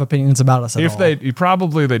even have opinions about us at all.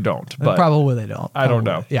 Probably they don't. But probably they don't. I don't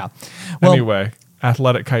know. Yeah. Well, anyway.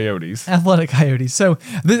 Athletic coyotes. So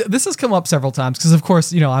this has come up several times because, of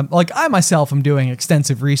course, I myself am doing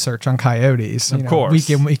extensive research on coyotes. Of course, week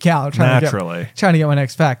in, week out, trying to get my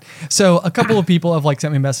next fact. So a couple of people have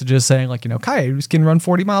sent me messages saying coyotes can run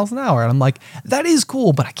 40 miles an hour, and I'm like, that is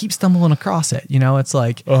cool, but I keep stumbling across it. It's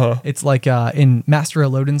like it's like in Master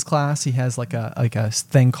Elodin's class, he has like a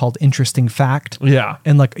thing called interesting fact. Yeah,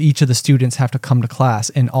 and each of the students have to come to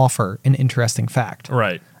class and offer an interesting fact.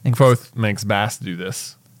 Right. And Quoth makes Bass do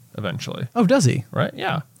this eventually. Oh, does he? Right?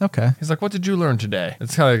 Yeah. Okay. He's like, what did you learn today?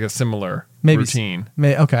 It's kind of like a similar routine.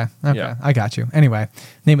 Okay. Yeah. I got you. Anyway,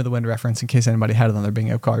 Name of the Wind reference in case anybody had it on their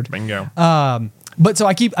bingo card. Bingo. But so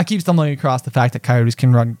I keep stumbling across the fact that coyotes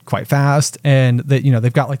can run quite fast, and that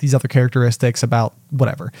they've got like these other characteristics about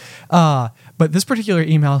whatever. But this particular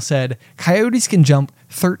email said coyotes can jump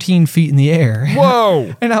 13 feet in the air.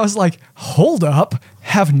 Whoa! And I was like, hold up,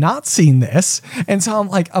 have not seen this. And so I'm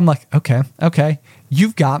like, okay,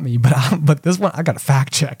 you've got me, but this one I got to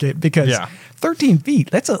fact check it because 13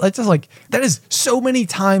 feet. That's just like that is so many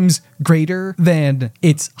times greater than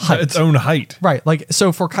its height. Its own height. Right. Like,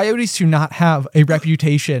 so for coyotes to not have a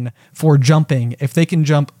reputation for jumping, if they can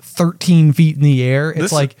jump 13 feet in the air,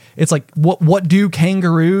 it's like what do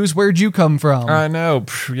kangaroos? Where'd you come from? I know.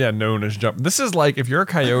 Yeah, known as jump. This is like if you're a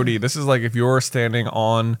coyote, this is like if you're standing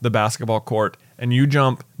on the basketball court and you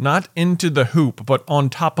jump not into the hoop, but on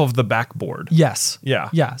top of the backboard. Yes. Yeah.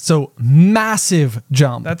 Yeah. So massive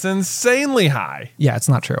jump. That's insanely high. Yeah, it's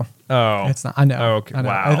not true. Oh. It's not. I know. Oh, okay. I know.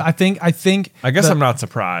 Wow. I think. I guess I'm not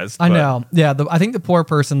surprised. I know. Yeah. I think the poor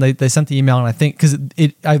person, they sent the email, and I think because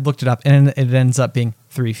I looked it up and it ends up being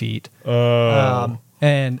 3 feet. Oh.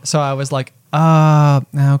 And so I was like,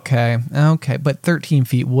 okay, but 13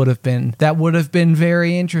 feet would have been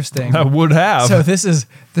very interesting. I would have. So this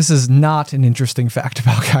is not an interesting fact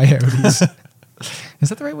about coyotes. Is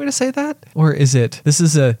that the right way to say that? Or is it, this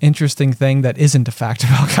is an interesting thing that isn't a fact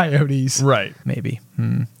about coyotes? Right. Maybe.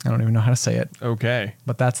 I don't even know how to say it. Okay.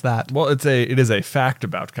 But that's that. Well, it is a fact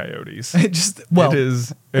about coyotes. It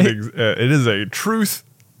is a truth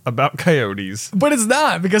about coyotes. But it's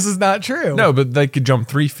not, because it's not true. No, but they could jump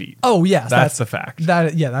 3 feet. Oh, yes. That's the fact.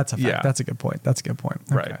 That's a fact. Yeah. That's a good point.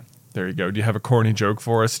 Okay. Right. There you go. Do you have a corny joke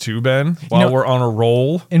for us too, Ben? While we're on a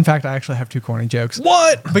roll? In fact, I actually have 2 corny jokes.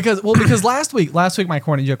 What? Because last week my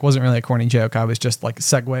corny joke wasn't really a corny joke. I was just like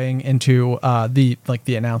segueing into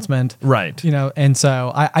the announcement. Right. And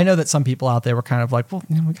so I know that some people out there were kind of like, well,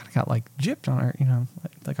 we kind of got like gypped on our,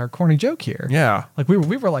 like our corny joke here. Yeah. Like we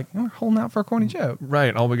were like, we're holding out for a corny joke.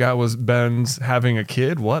 Right. All we got was Ben's having a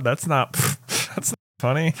kid. What? That's not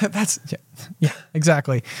funny. That's yeah,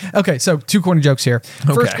 exactly. Okay, so 2 corny jokes here.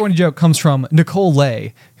 First Okay. corny joke comes from Nicole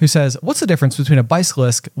Lay, who says, "What's the difference between a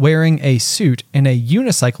bicyclist wearing a suit and a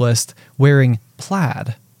unicyclist wearing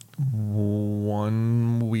plaid?"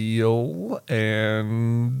 One wheel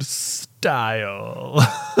and style.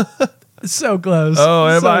 So close. Oh,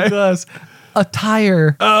 am I? So close.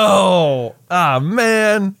 Attire. Oh,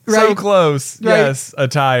 man. So Right. close. Right. Yes,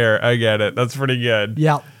 attire. I get it. That's pretty good.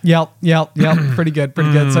 Yep. Pretty good.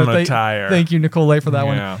 So attire. thank you, Nicole Lay, for that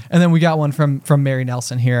Yeah. one. And then we got one from Mary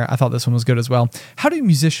Nelson here. I thought this one was good as well. How do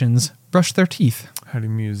musicians brush their teeth? How do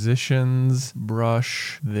musicians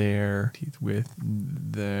brush their teeth with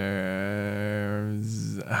their...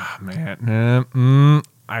 man.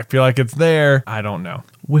 I feel like it's there. I don't know.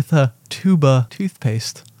 With a tuba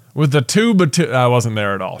toothpaste. With the tube of I wasn't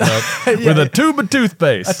there at all. Nope. With a tube of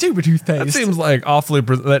toothpaste. A tuba toothpaste. That seems like awfully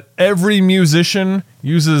that every musician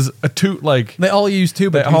uses a like They all use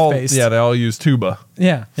tuba toothpaste. they all use tuba.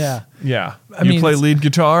 Yeah. Yeah. I mean, play it's- lead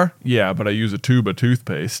guitar? Yeah, but I use a tuba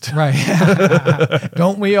toothpaste. Right.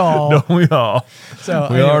 Don't we all? Don't we all? So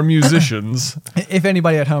we anyway, are musicians. If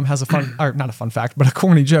anybody at home has a fun, or not a fun fact, but a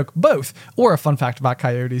corny joke, both, or a fun fact about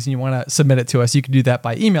coyotes, and you want to submit it to us, you can do that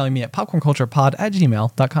by emailing me at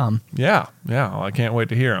popcornculturepod@gmail.com. Yeah. Well, I can't wait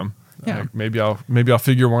to hear them. Yeah. Maybe I'll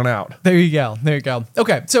figure one out. There you go.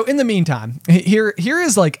 Okay, so in the meantime, here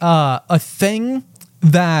is like a thing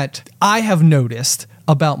that I have noticed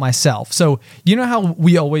about myself. So you know how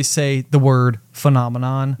we always say the word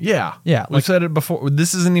phenomenon? Yeah. Yeah, We've said it before.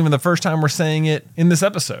 This isn't even the first time we're saying it in this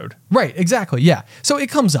episode. Right, exactly. Yeah. So it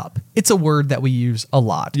comes up. It's a word that we use a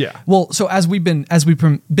lot. Yeah. Well, so as we've been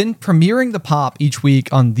premiering the pop each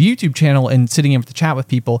week on the YouTube channel and sitting in to chat with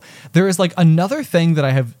people, there is like another thing that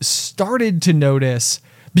I have started to notice,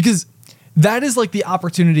 because that is like the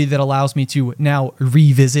opportunity that allows me to now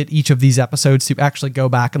revisit each of these episodes, to actually go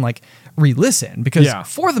back and like re-listen, because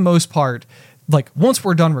for the most part, like once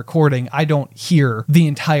we're done recording, I don't hear the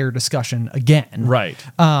entire discussion again. Right.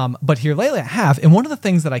 But here lately I have. And one of the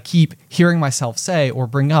things that I keep hearing myself say or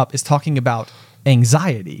bring up is talking about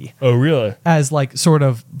anxiety. Oh, really? As like sort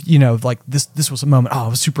of, like this was a moment, I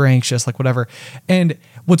was super anxious, like whatever. And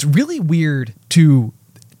what's really weird to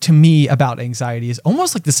me about anxiety is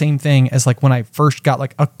almost like the same thing as like when I first got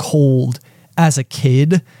like a cold as a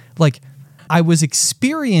kid. Like I was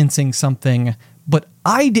experiencing something, but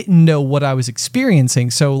I didn't know what I was experiencing.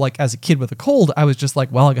 So like as a kid with a cold, I was just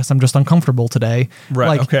like, well, I guess I'm just uncomfortable today. Right.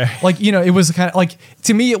 Like, okay. Like, you know, it was kind of like,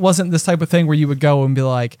 to me, it wasn't this type of thing where you would go and be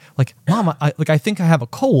like, Mom, I think I have a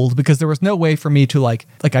cold, because there was no way for me to like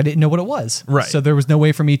I didn't know what it was. Right. So there was no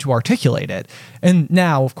way for me to articulate it. And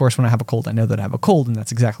now, of course, when I have a cold, I know that I have a cold, and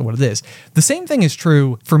that's exactly what it is. The same thing is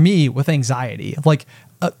true for me with anxiety. Like,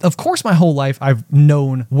 of course, my whole life I've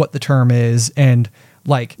known what the term is, and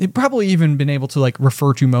like it probably even been able to like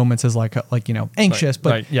refer to moments as like you know, anxious,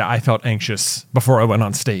 but yeah, I felt anxious before I went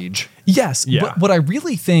on stage. Yes. Yeah. But what I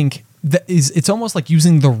really think that is, it's almost like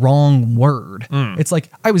using the wrong word. It's like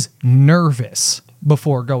I was nervous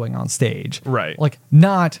before going on stage. Right. Like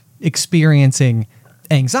not experiencing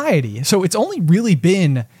anxiety. So it's only really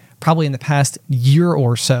been probably in the past year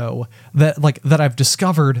or so that I've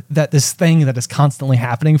discovered that this thing that is constantly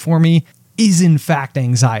happening for me is in fact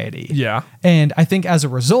anxiety. Yeah. And I think as a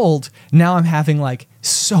result, now I'm having like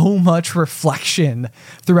so much reflection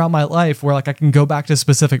throughout my life where like I can go back to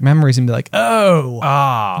specific memories and be like, oh,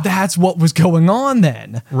 that's what was going on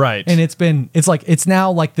then. Right. And it's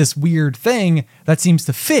now like this weird thing that seems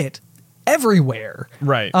to fit everywhere.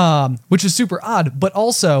 Right. Which is super odd. But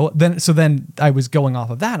also then I was going off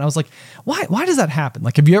of that and I was like, why does that happen?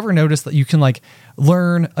 Like, have you ever noticed that you can like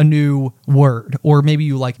learn a new word, or maybe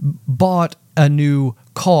you like bought a new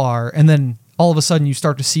car and then all of a sudden you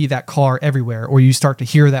start to see that car everywhere, or you start to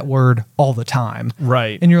hear that word all the time.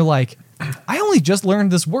 Right. And you're like, I only just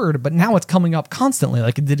learned this word, but now it's coming up constantly.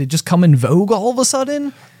 Like, did it just come in vogue all of a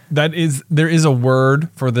sudden? There is a word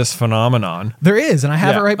for this phenomenon. There is, and I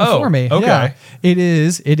have it right before me. Okay. Yeah. It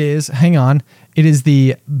is, hang on. It is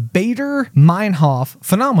the Baader-Meinhof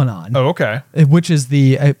phenomenon. Oh, okay. Which is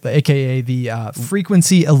aka the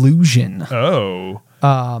frequency illusion. Oh.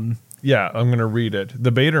 Yeah, I'm going to read it.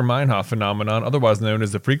 The Baader-Meinhof phenomenon, otherwise known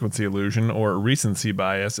as the frequency illusion or recency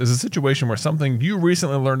bias, is a situation where something you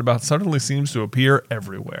recently learned about suddenly seems to appear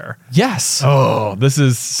everywhere. Yes. Oh, this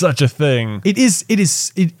is such a thing. It is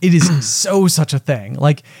so such a thing.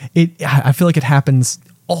 Like I feel like it happens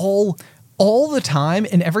all the time,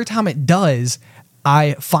 and every time it does,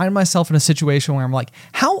 I find myself in a situation where I'm like,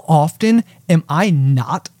 how often am I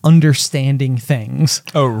not understanding things?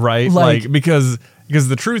 Oh, right. Like because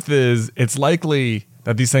the truth is, it's likely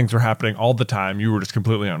that these things were happening all the time. You were just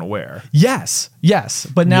completely unaware. Yes.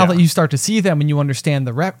 But now that you start to see them and you understand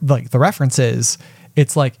the references,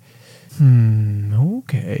 it's like,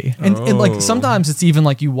 okay. And like sometimes it's even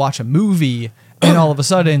like you watch a movie and all of a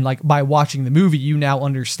sudden, like by watching the movie, you now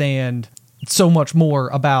understand so much more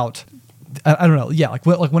about, I don't know. Yeah. Like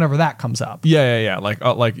whenever that comes up. Yeah.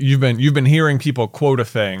 Like you've been hearing people quote a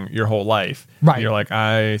thing your whole life. Right. You're like,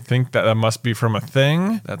 I think that must be from a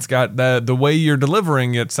thing that's got the way you're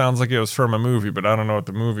delivering it sounds like it was from a movie, but I don't know what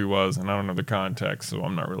the movie was and I don't know the context, so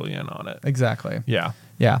I'm not really in on it. Exactly. Yeah.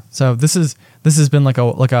 Yeah. So this has been this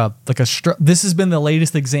has been the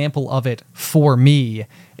latest example of it for me,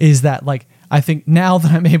 is that like, I think now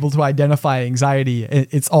that I'm able to identify anxiety,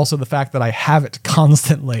 it's also the fact that I have it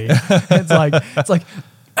constantly. It's like,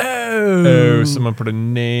 oh, someone put a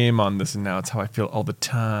name on this, and now it's how I feel all the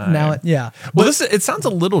time. Yeah. Well, it sounds a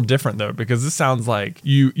little different though, because this sounds like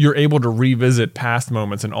you're able to revisit past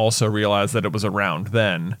moments and also realize that it was around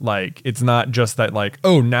then. Like, it's not just that like,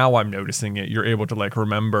 oh, now I'm noticing it. You're able to like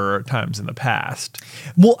remember times in the past.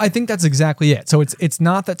 Well, I think that's exactly it. So it's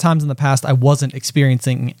not that times in the past I wasn't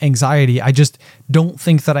experiencing anxiety. I just don't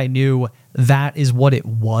think that I knew that is what it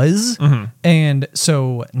was. Mm-hmm. And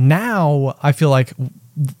so now I feel like,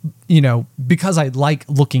 you know, because I like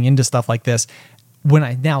looking into stuff like this, when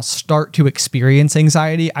I now start to experience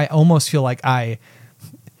anxiety, I almost feel like I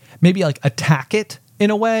maybe like attack it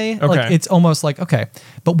in a way. Okay. Like it's almost like, okay,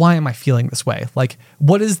 but why am I feeling this way? Like,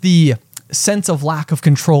 what is the sense of lack of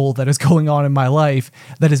control that is going on in my life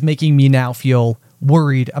that is making me now feel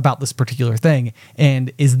worried about this particular thing?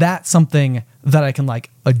 And is that something that I can like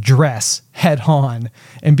address head on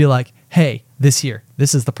and be like, hey, this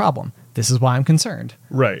is the problem. This is why I'm concerned.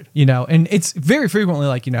 Right. You know, and it's very frequently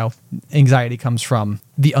like, you know, anxiety comes from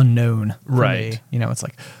the unknown. Right. Me. You know, it's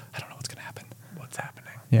like, I don't know what's going to happen. What's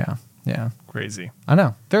happening? Yeah. Yeah. Crazy. I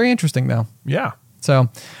know. Very interesting though. Yeah. So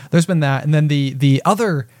there's been that. And then the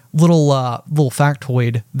other little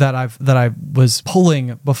factoid that I was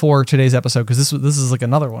pulling before today's episode, because this is like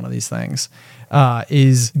another one of these things,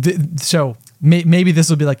 so maybe this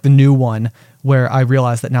will be like the new one where I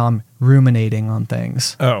realize that now I'm ruminating on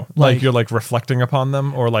things. Oh, like you're like reflecting upon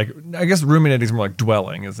them, or like, I guess ruminating is more like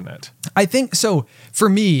dwelling, isn't it? I think so. For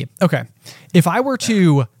me, okay, if I were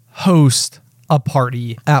to host a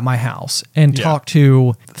party at my house and talk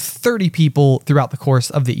to 30 people throughout the course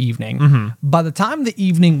of the evening. By the time the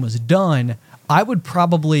evening was done, I would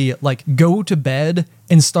probably like go to bed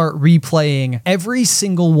and start replaying every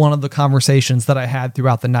single one of the conversations that I had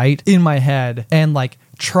throughout the night in my head and like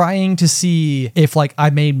trying to see if like I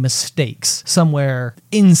made mistakes somewhere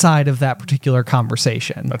inside of that particular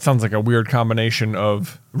conversation. That sounds like a weird combination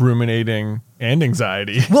of ruminating and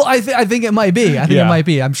anxiety. Well, I think it might be. I think it might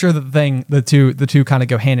be. I'm sure that the two kind of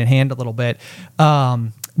go hand in hand a little bit.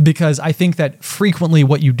 Because I think that frequently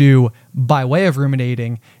what you do by way of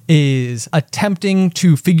ruminating is attempting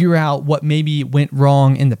to figure out what maybe went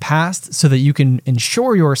wrong in the past so that you can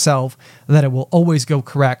ensure yourself that it will always go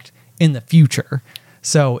correct in the future.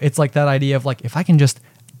 So it's like that idea of like, if I can just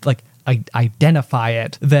like identify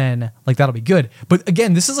it, then like that'll be good. But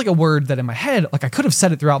again, this is like a word that in my head, like I could have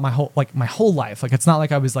said it throughout my whole life. Like it's not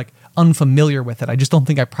like I was like unfamiliar with it. I just don't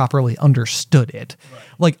think I properly understood it. Right.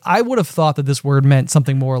 Like I would have thought that this word meant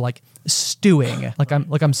something more like stewing. Like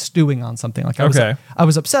I'm stewing on something. Like I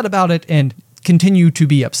was upset about it and continue to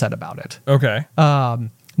be upset about it. Okay.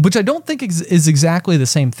 Which I don't think is exactly the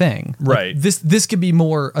same thing. Right. Like this could be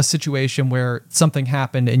more a situation where something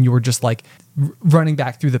happened and you were just like running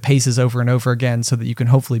back through the paces over and over again so that you can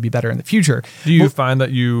hopefully be better in the future. Do you find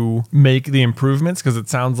that you make the improvements? Because it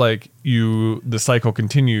sounds like the cycle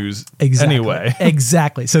continues anyway.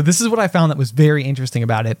 Exactly. So this is what I found that was very interesting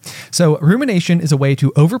about it. So rumination is a way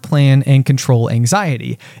to overplan and control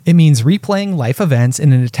anxiety. It means replaying life events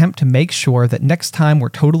in an attempt to make sure that next time we're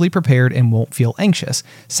totally prepared and won't feel anxious.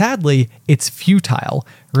 Sadly, it's futile.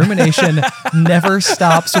 Rumination never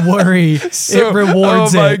stops worry. It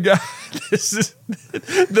rewards it. Oh my God. This is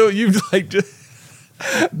though you've like just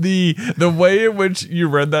the way in which you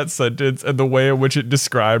read that sentence and the way in which it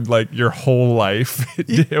described like your whole life.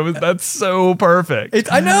 That's so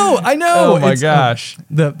perfect. I know. Oh my gosh.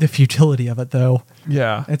 The futility of it though.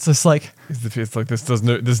 Yeah. It's just like it's like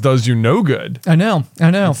this does you no good. I know.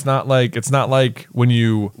 It's not like when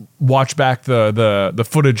you watch back the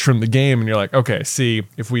footage from the game and you're like, okay, see,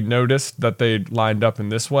 if we noticed that they lined up in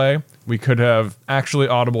this way, we could have actually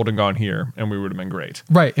audibled and gone here and we would have been great.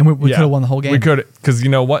 Right. And we could have won the whole game. We could, because you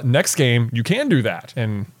know what? Next game you can do that.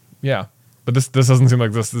 And yeah. But this doesn't seem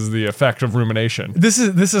like this is the effect of rumination. This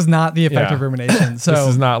is not the effect of rumination. So this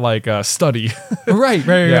is not like a study.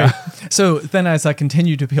 Right. So then as I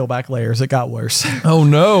continued to peel back layers, it got worse. Oh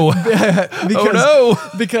no.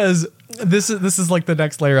 Because this is like the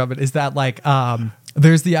next layer of it is that like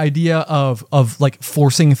there's the idea of like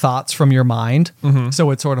forcing thoughts from your mind. Mm-hmm. So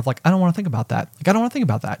it's sort of like, I don't want to think about that. Like, I don't want to think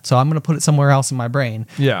about that. So I'm going to put it somewhere else in my brain.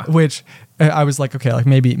 Yeah. Which I was like, okay, like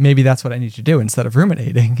maybe that's what I need to do instead of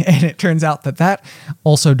ruminating. And it turns out that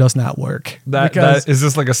also does not work. That is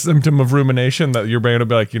this like a symptom of rumination that your brain will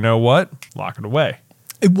be like, you know what? Lock it away.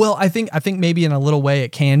 Well, I think maybe in a little way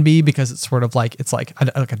it can be because it's sort of like,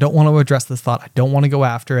 I don't want to address this thought. I don't want to go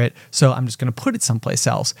after it. So I'm just going to put it someplace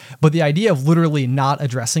else. But the idea of literally not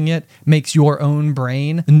addressing it makes your own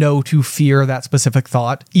brain know to fear that specific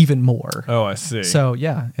thought even more. Oh, I see. So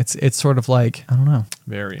yeah, it's sort of like, I don't know.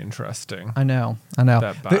 Very interesting. I know.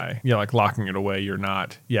 That like locking it away,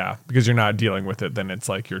 because you're not dealing with it, then it's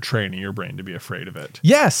like you're training your brain to be afraid of it.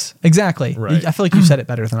 Yes, exactly. Right. I feel like you said it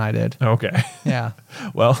better than I did. Okay. Yeah.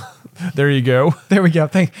 Well, there you go. There we go.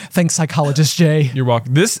 Thanks, psychologist Jay. You're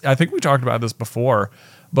welcome. I think we talked about this before,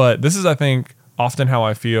 but this is, I think, often how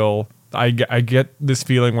I feel. I get this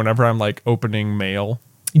feeling whenever I'm like opening mail.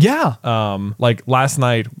 Yeah. Like last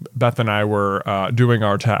night, Beth and I were doing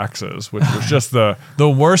our taxes, which was just the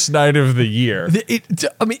worst night of the year.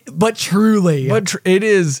 But truly. It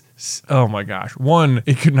is, oh my gosh. One,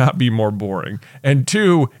 it could not be more boring. And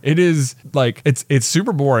two, it is like, it's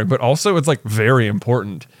super boring, but also it's like very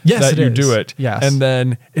important that you do it. Yes. And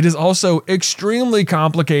then it is also extremely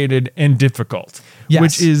complicated and difficult, yes.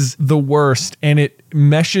 which is the worst. And it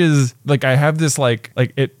meshes, like I have this like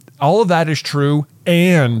it, all of that is true,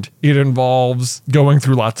 and it involves going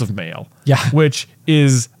through lots of mail. Yeah. Which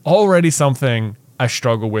is already something I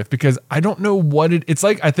struggle with because I don't know what it's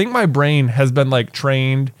like. I think my brain has been like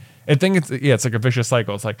trained. I think it's like a vicious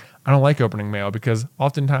cycle. It's like, I don't like opening mail because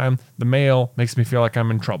oftentimes the mail makes me feel like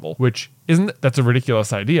I'm in trouble, which that's a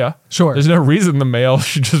ridiculous idea. Sure. There's no reason the mail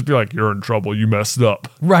should just be like, you're in trouble, you messed up.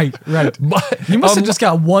 Right. But you must have just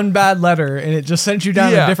got one bad letter and it just sent you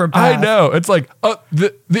down a different path. I know. It's like,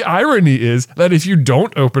 the irony is that if you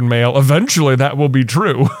don't open mail, eventually that will be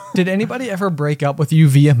true. Did anybody ever break up with you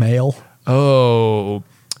via mail? Oh,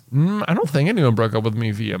 I don't think anyone broke up with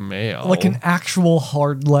me via mail. Like an actual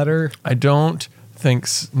hard letter? I don't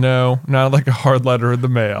thanks, no, not like a hard letter in the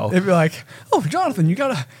mail. It'd be like, oh, Jonathan, you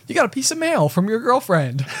got a piece of mail from your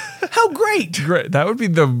girlfriend. How great! Great. That'd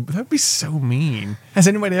be so mean. Has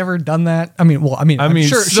anybody ever done that? I mean,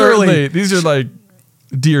 Surely surely these are like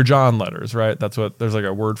Dear John letters, right? That's what there's like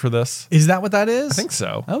a word for this. Is that what that is? I think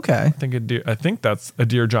so. Okay. I think that's a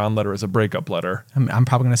Dear John letter is a breakup letter. I'm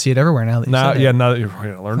probably going to see it everywhere now that you said it. Now that you've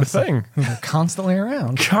learned a thing. They're constantly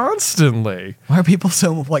around. Constantly. Why are people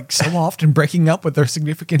so often breaking up with their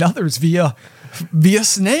significant others via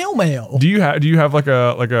snail mail? Do you have like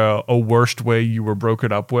a worst way you were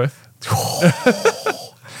broken up with?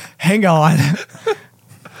 Hang on.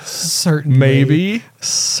 Certainly. Maybe.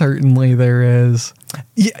 Certainly there is.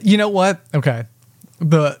 Yeah, you know what? Okay.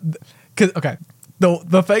 The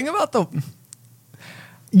thing about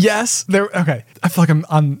yes, there. Okay, I feel like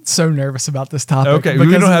I'm so nervous about this topic. Okay,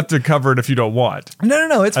 we don't have to cover it if you don't want.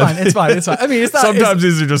 No, it's fine. It's fine. I mean, it's not. Sometimes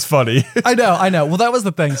these are just funny. I know. Well, that was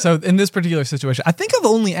the thing. So in this particular situation, I think I've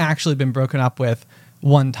only actually been broken up with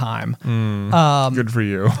one time. Good for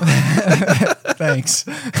you. Thanks.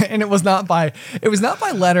 And it was not by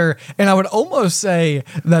letter. And I would almost say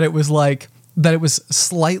that it was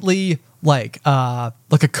slightly like a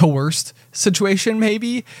coerced situation,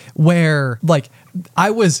 maybe, where like I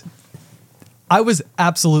was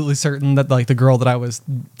absolutely certain that like the girl that I was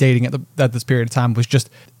dating at this period of time was just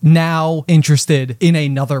now interested in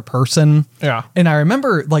another person. Yeah. And I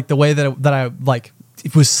remember like the way that I like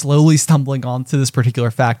was slowly stumbling onto this particular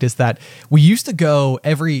fact is that we used to go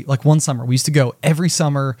one summer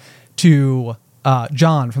to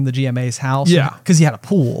John from the GMA's house. Yeah. Because he had a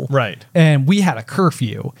pool. Right. And we had a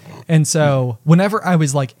curfew. And so whenever I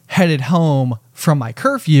was like headed home from my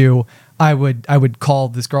curfew, I would call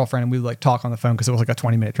this girlfriend and we would like talk on the phone because it was like a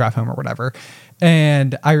 20-minute drive home or whatever.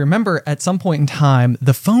 And I remember at some point in time,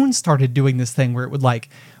 the phone started doing this thing where it would like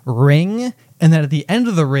ring. And then at the end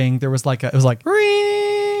of the ring, it was like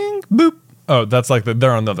ring, boop. Oh, that's like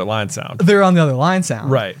they're on the other line sound. They're on the other line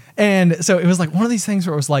sound. Right. And so it was like one of these things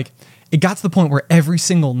where it was like, it got to the point where every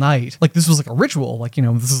single night, like this was like a ritual, like, you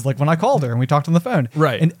know, this is like when I called her and we talked on the phone.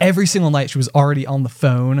 Right. And every single night she was already on the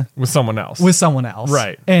phone. With someone else.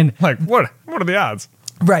 Right. And like, what are the odds?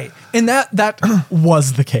 Right. And that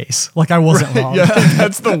was the case. Like I wasn't wrong. Yeah,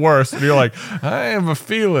 that's the worst. You're like, I have a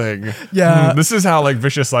feeling. Yeah. This is how like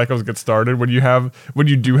vicious cycles get started when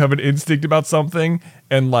you do have an instinct about something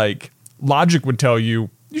and like logic would tell you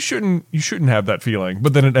you shouldn't have that feeling,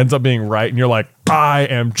 but then it ends up being right and you're like, I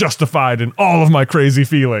am justified in all of my crazy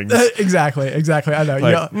feelings. Exactly. I know.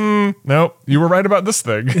 Like, nope, you were right about this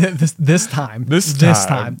thing. this time.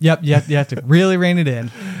 Yep. You have to really rein it in.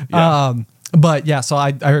 Yeah. But yeah, so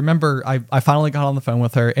I remember I finally got on the phone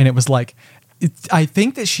with her and it was like, I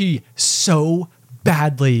think that she so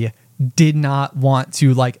badly did not want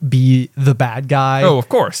to like be the bad guy. Oh, of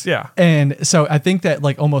course. Yeah. And so I think that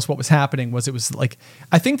like almost what was happening was it was like,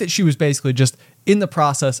 I think that she was basically just in the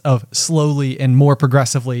process of slowly and more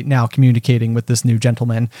progressively now communicating with this new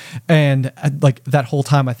gentleman. And like that whole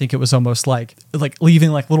time, I think it was almost like leaving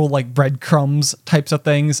like little like breadcrumbs types of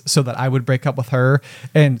things so that I would break up with her.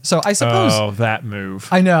 And so I suppose. Oh, that move.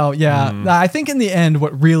 I know. Yeah. I think in the end,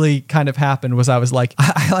 what really kind of happened was I was like,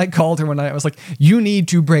 I like called her one night. I was like, you need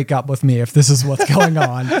to break up with me if this is what's going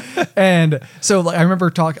on. And so like, I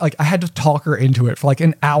remember I had to talk her into it for like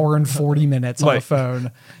an hour and 40 minutes on the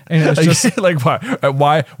phone. And it was just like,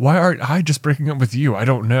 why aren't I just breaking up with you? I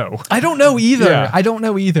don't know. I don't know either. Yeah. I don't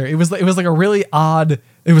know either. It was like a really odd.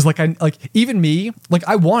 It was like even me, like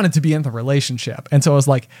I wanted to be in the relationship. And so I was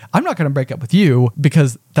like, I'm not going to break up with you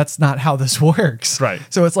because that's not how this works. Right.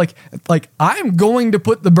 So it's like I'm going to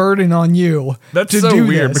put the burden on you. That's to so do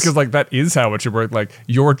weird this. because like that is how it should work. Like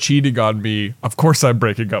you're cheating on me. Of course I'm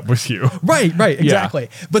breaking up with you. Right. Exactly.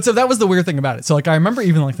 Yeah. But so that was the weird thing about it. So like, I remember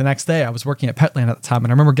even like the next day I was working at Petland at the time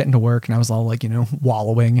and I remember getting to work and I was all like, you know,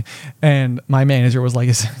 wallowing. And my manager was like,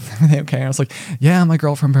 is everything okay? And I was like, yeah, my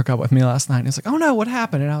girlfriend broke up with me last night. And he's like, oh no, what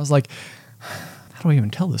happened? And I was like, how do I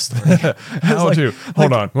even tell this story?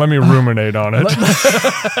 Hold on. Let me ruminate on it.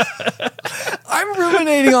 I'm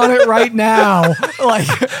ruminating on it right now. Like,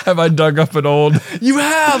 have I dug up an old? You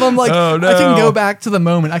have. I'm like, oh, no. I can go back to the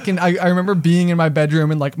moment. I remember being in my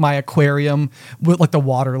bedroom and like my aquarium with like the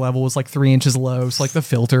water level was like 3 inches low. So like the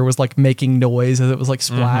filter was like making noise as it was like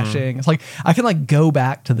splashing. It's like, I can like go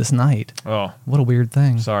back to this night. Oh, what a weird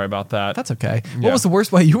thing. Sorry about that. That's okay. Yeah. What was the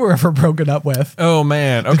worst way you were ever broken up with? Oh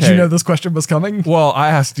man. Okay. Did you know this question was coming? Well, I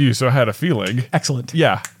asked you, so I had a feeling. Excellent.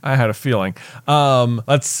 Yeah, I had a feeling.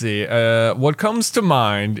 Let's see. What comes to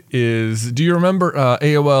mind is, do you remember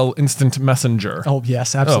AOL Instant Messenger? Oh,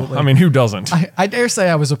 yes, absolutely. I mean, who doesn't? I dare say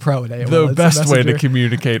I was a pro at AOL. The best way to Messenger.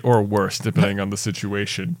 communicate, or worse, depending on the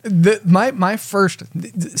situation. My first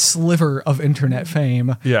sliver of internet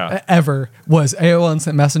fame Yeah. ever was AOL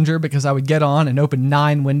Instant Messenger, because I would get on and open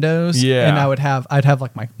 9 windows, Yeah. and I'd have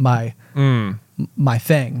like my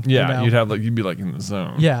thing. Yeah, you know? you'd be like in the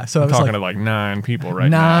zone. Yeah, so I'm it was talking like to like 9 people right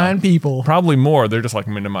now. 9 people. Probably more. They're just like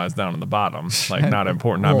minimized down in the bottom, like not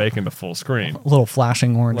important, not Little- making the full screen. Little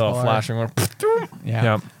flashing orange Little bar. flashing one.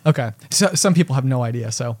 Yeah. Okay. So some people have no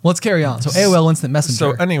idea. So let's carry on. So AOL Instant Messenger.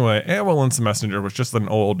 So anyway, AOL Instant Messenger was just an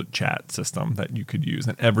old chat system that you could use,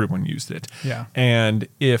 and everyone used it. Yeah. And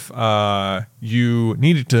if you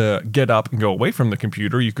needed to get up and go away from the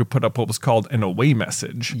computer, you could put up what was called an away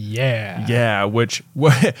message. yeah. Yeah, which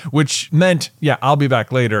meant, yeah, I'll be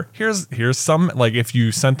back later. Here's some, like, if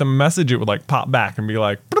you sent them a message, it would like pop back and be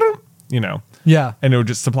like, you know. Yeah. And it would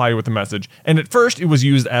just supply you with the message. And at first it was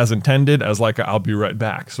used as intended, as like a I'll be right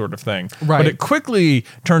back sort of thing. Right. But it quickly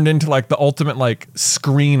turned into like the ultimate like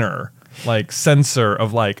screener, like sensor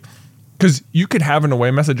of like, because you could have an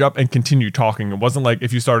away message up and continue talking. It wasn't like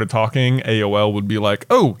if you started talking, AOL would be like,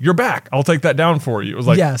 oh, you're back. I'll take that down for you. It was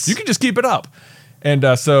like, Yes. you can just keep it up. And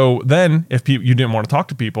so then if you didn't want to talk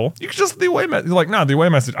to people, you could just the away message. Like, no, the away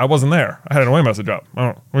message, I wasn't there. I had an away message up.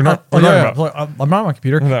 We're not talking about. I'm not on my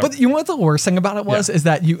computer. No. But you know what the worst thing about it was is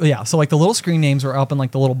that so like the little screen names were up in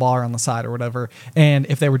like the little bar on the side or whatever. And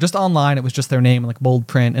if they were just online, it was just their name in like bold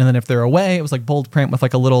print. And then if they're away, it was like bold print with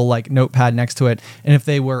like a little like notepad next to it. And if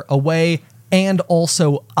they were away and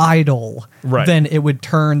also idle, Right. then it would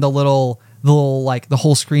turn the little like the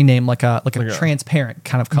whole screen name like a transparent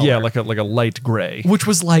kind of color. Yeah, like a light gray. Which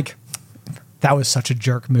was like, that was such a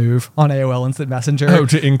jerk move on AOL Instant Messenger. Oh,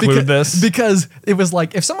 to include this? Because it was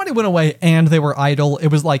like, if somebody went away and they were idle, it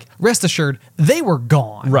was like, rest assured, they were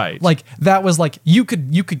gone. Right. Like, that was like, you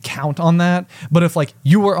could count on that. But if like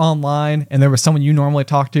you were online and there was someone you normally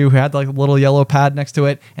talk to who had like a little yellow pad next to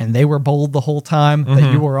it and they were bold the whole time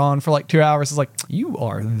that you were on for like 2 hours, it's like, you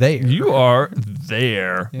are there. You are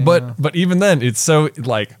there. Yeah. But even then, it's so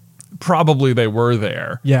like, probably they were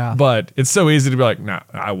there. Yeah. But it's so easy to be like, nah,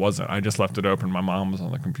 I wasn't. I just left it open. My mom was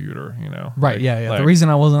on the computer, you know. Right, Like- yeah. like- The reason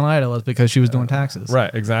I wasn't idle is because she was doing taxes. Right,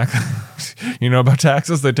 exactly. You know about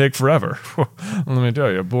taxes? They take forever. Let me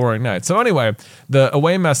tell you, boring night. So anyway, the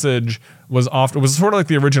away message was sort of like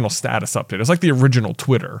the original status update. It was like the original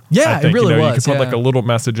Twitter. Yeah, I think. it really You was, could put like yeah. a little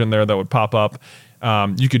message in there that would pop up.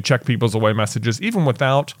 You could check people's away messages even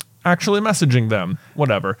without actually messaging them,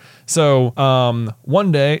 whatever. So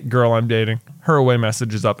one day, girl I'm dating, her away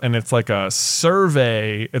message is up, and it's like a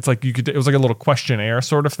survey. It's like it was like a little questionnaire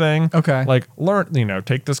sort of thing. Okay. Like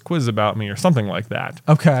take this quiz about me or something like that.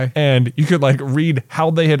 Okay. And you could like read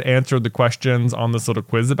how they had answered the questions on this little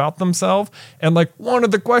quiz about themselves. And like one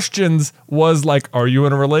of the questions was like, are you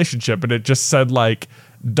in a relationship? And it just said like ...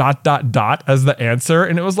 as the answer.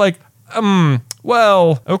 And it was like,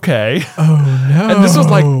 well, okay. Oh no. And this was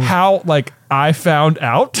like how like I found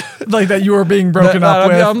out like that you were being broken that up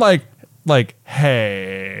with. I'm like,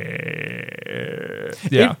 hey,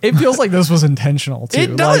 yeah. It feels like this was intentional too.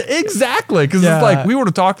 It does Like, exactly because Yeah. it's like we would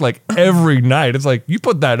have talked like every night. It's like you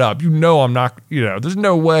put that up, I'm not. There's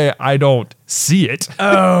no way I don't see it.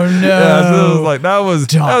 oh no. Yeah, so it was like that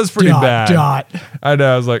was pretty bad. I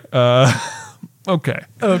know. I was like, okay,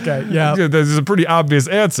 Okay. Yeah. There's a pretty obvious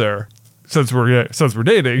answer since we're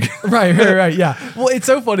dating. right. Yeah. Well, it's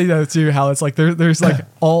so funny though too how it's like there's like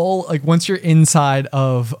all like once you're inside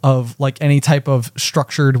of like any type of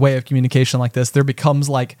structured way of communication like this, there becomes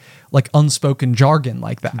like unspoken jargon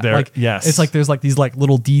like that. Like yes. it's like there's like these like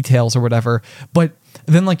little details or whatever. But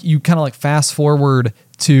then like you kind of like fast forward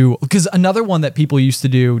to, because another one that people used to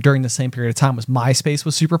do during the same period of time was MySpace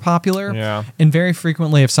was super popular. Yeah. And very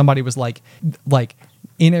frequently if somebody was like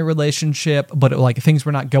in a relationship, but like things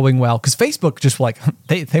were not going well, because Facebook just like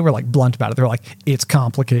they were like blunt about it. They're like, it's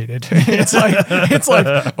complicated. it's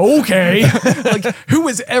like okay, like who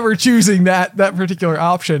was ever choosing that particular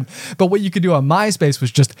option? But what you could do on MySpace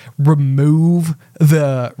was just remove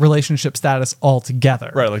the relationship status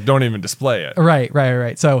altogether. Right, like don't even display it. Right.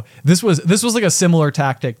 So this was like a similar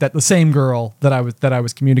tactic that the same girl that I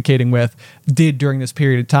was communicating with did during this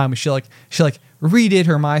period of time. She redid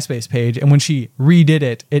her MySpace page, and when she redid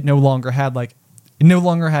it, it no longer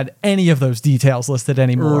had any of those details listed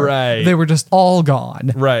anymore. Right. They were just all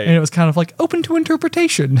gone. Right. And it was kind of like open to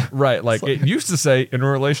interpretation. Right, like it used to say in a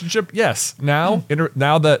relationship. Yes, now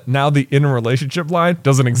the in a relationship line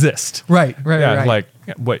doesn't exist. Right. Yeah, like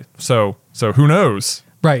wait, so So who knows?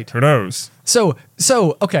 Right. Who knows? So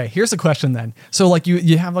okay, here's a question then. So like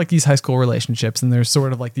you have like these high school relationships, and there's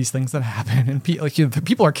sort of like these things that happen, and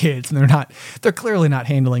people are kids, and they're clearly not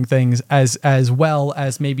handling things as well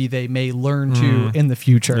as maybe they may learn to in the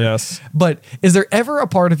future. Yes. But is there ever a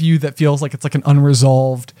part of you that feels like it's like an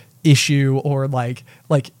unresolved issue, or like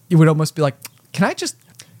it would almost be like,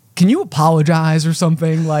 can you apologize or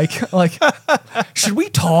something? Like, should we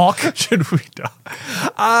talk? Should we talk?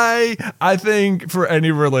 I think for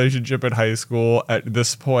any relationship in high school at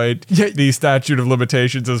this point, the statute of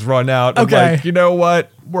limitations has run out. Okay. Like, you know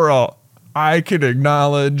what? I can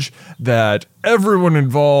acknowledge that everyone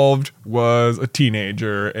involved was a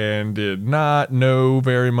teenager and did not know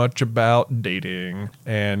very much about dating,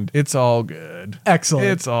 and it's all good. Excellent.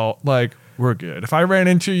 It's all like, we're good. If I ran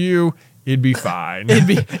into you, it'd be fine. It'd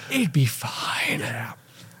be fine. Yeah.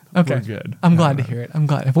 Okay. We're good. I'm glad to hear it. I'm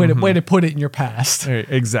glad. Way to put it in your past.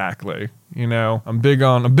 Exactly. You know, I'm big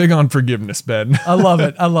on forgiveness, Ben. I love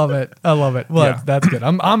it. Well, Yeah. that's good.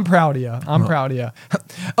 I'm proud of you. I'm proud of you.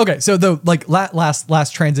 Okay, so the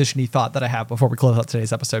last transition-y thought that I have before we close out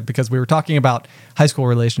today's episode, because we were talking about high school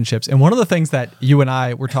relationships, and one of the things that you and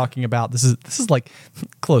I were talking about, this is like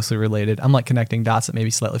closely related. I'm like connecting dots that may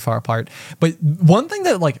be slightly far apart. But one thing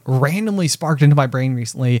that like randomly sparked into my brain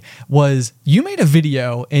recently was you made a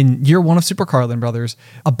video in year 1 of Super Carlin Brothers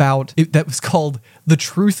about it that was called "The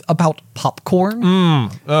Truth About Popcorn."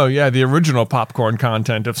 Oh yeah, the original popcorn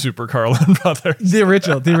content of Super Carlin Brothers. The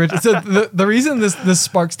original. So the reason this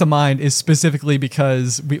sparks to mind is specifically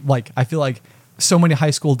because I feel like so many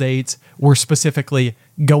high school dates were specifically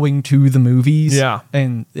going to the movies. Yeah.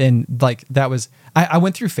 And like that was, I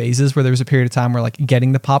went through phases where there was a period of time where like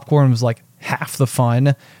getting the popcorn was like half the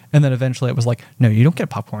fun. And then eventually it was like, no, you don't get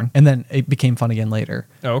popcorn. And then it became fun again later.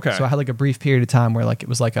 Oh, okay. So I had like a brief period of time where like it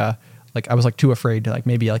was like I was like too afraid to like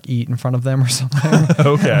maybe like eat in front of them or something.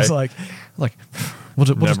 Okay. I was like we'll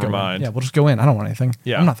just Never go mind. in. Yeah, we'll just go in. I don't want anything.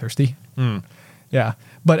 Yeah. I'm not thirsty. Yeah.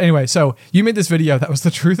 But anyway, so you made this video that was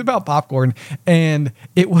the truth about popcorn, and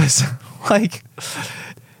it was like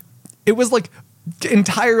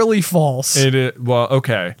entirely false. Well,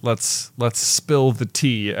 okay. Let's spill the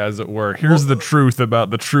tea, as it were. Here's the truth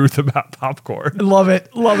about popcorn. Love it.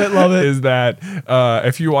 Is that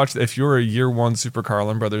if you're a year 1 Super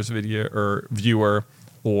Carlin Brothers video or viewer,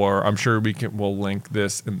 or I'm sure we'll link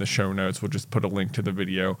this in the show notes. We'll just put a link to the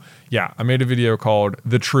video. Yeah, I made a video called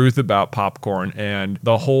 "The Truth About Popcorn," and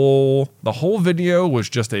the whole video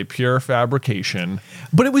was just a pure fabrication.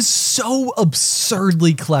 But it was so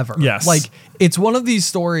absurdly clever. Yes. Like, it's one of these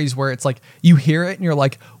stories where it's like you hear it and you're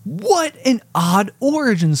like, what an odd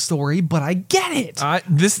origin story, but I get it.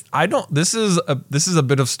 This is a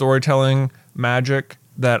bit of storytelling magic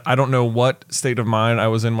that I don't know what state of mind I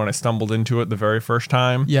was in when I stumbled into it the very first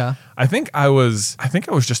time. Yeah. I think I was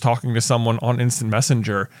just talking to someone on Instant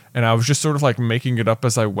Messenger, and I was just sort of like making it up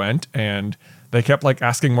as I went, and they kept like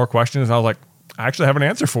asking more questions, and I was like, I actually have an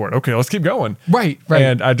answer for it. Okay, let's keep going. Right.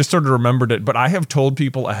 And I just sort of remembered it, but I have told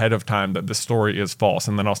people ahead of time that the story is false,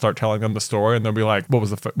 and then I'll start telling them the story, and they'll be like, "What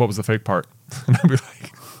was the fake part?" And I'll be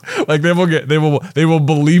like, they will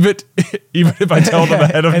believe it even if I tell them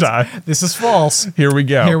ahead of time. This is false. Here we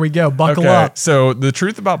go. Buckle up. So the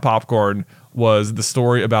truth about popcorn was the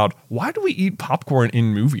story about why do we eat popcorn in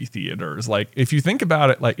movie theaters? Like, if you think about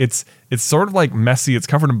it, like it's sort of like messy. It's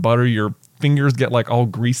covered in butter. Your fingers get like all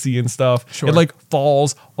greasy and stuff. Sure. It like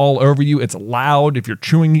falls all over you. It's loud. If you're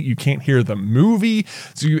chewing it, you can't hear the movie.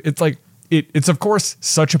 So it's of course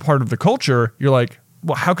such a part of the culture. You're like,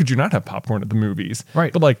 well, how could you not have popcorn at the movies?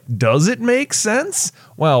 Right. But like, does it make sense?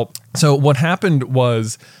 Well, so what happened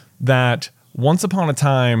was that once upon a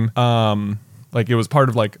time, like it was part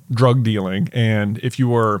of like drug dealing. And if you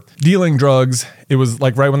were dealing drugs, it was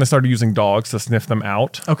like right when they started using dogs to sniff them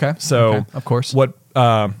out. Okay. So Okay. Of course. what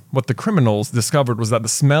the criminals discovered was that the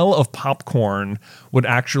smell of popcorn would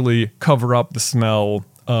actually cover up the smell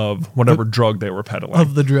of whatever drug they were peddling.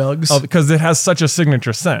 Of the drugs. Because it has such a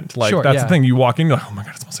signature scent. Like, Sure, that's yeah. the thing. You walk in, you're like, oh my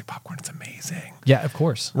God, it smells like popcorn. It's amazing. Yeah, of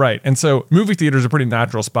course. Right. And so movie theaters are a pretty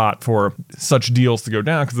natural spot for such deals to go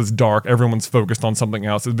down because it's dark. Everyone's focused on something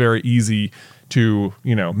else. It's very easy to,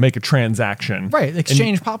 make a transaction. Right.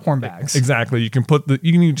 Exchange popcorn bags. Exactly. You can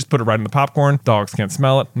just put it right in the popcorn. Dogs can't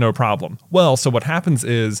smell it. No problem. Well, so what happens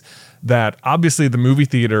is that obviously the movie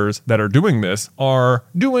theaters that are doing this are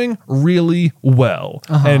doing really well.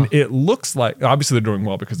 Uh-huh. And it looks like, obviously they're doing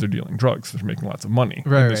well because they're dealing drugs. They're making lots of money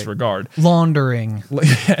in this regard. Laundering.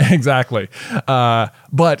 Exactly.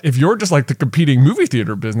 But if you're just like the competing movie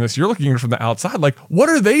theater business, you're looking from the outside, like, what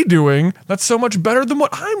are they doing that's so much better than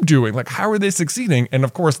what I'm doing? Like, how are they succeeding. And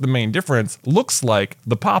of course, the main difference looks like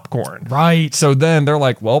the popcorn. Right. So then they're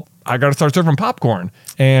like, well, I got to start serving popcorn.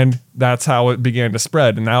 And that's how it began to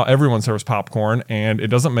spread. And now everyone serves popcorn, and it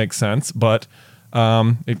doesn't make sense, but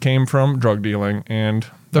it came from drug dealing, and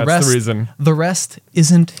that's the reason. The rest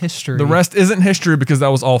isn't history. The rest isn't history because that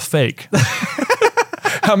was all fake.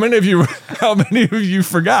 How many of you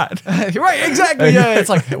forgot? Right, exactly. Yeah, it's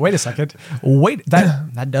like, wait a second. Wait,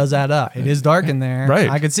 that does add up. It is dark in there. Right.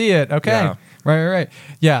 I could see it. Okay. Yeah. Right.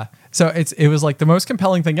 Yeah. So it was like the most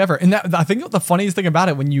compelling thing ever. And that, I think the funniest thing about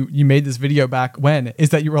it when you made this video back when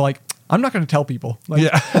is that you were like, I'm not going to tell people. Like,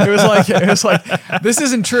 yeah. it was like, this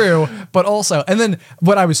isn't true, but also, and then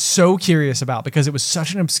what I was so curious about, because it was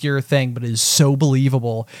such an obscure thing, but it is so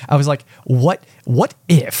believable. I was like, what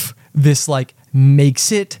if this like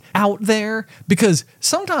makes it out there? Because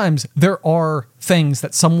sometimes there are things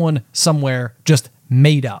that someone somewhere just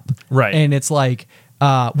made up. Right. And it's like,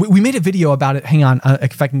 we made a video about it. Hang on,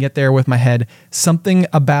 if I can get there with my head. Something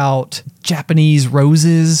about Japanese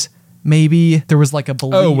roses. Maybe there was like a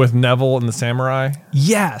belief. Oh, with Neville and the samurai.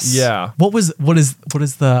 Yes. Yeah. What is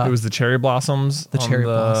the? It was the cherry blossoms. The cherry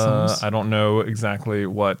blossoms. I don't know exactly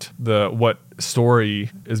what story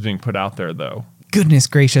is being put out there though. Goodness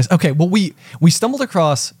gracious. Okay. Well, we stumbled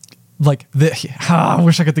across like I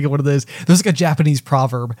wish I could think of what it is. There's like a Japanese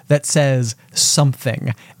proverb that says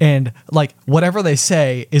something, and like whatever they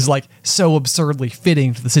say is like so absurdly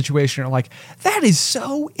fitting to the situation. Or like, that is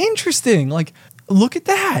so interesting. Like, look at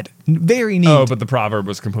that. Very neat. Oh, but the proverb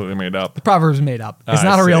was completely made up. The proverb is made up. It's I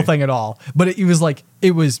not a real see. thing at all. But it was like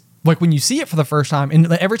when you see it for the first time, and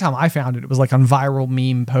every time I found it, it was like on viral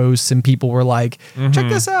meme posts, and people were like, check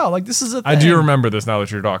this out. Like, this is a thing. I do remember this now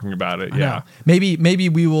that you're talking about it. Yeah. Maybe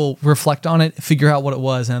we will reflect on it, figure out what it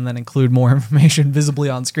was, and then include more information visibly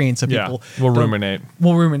on screen so people We'll ruminate.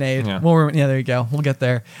 Yeah, there you go. We'll get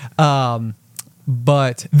there.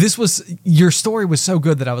 But your story was so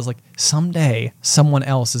good that I was like, someday someone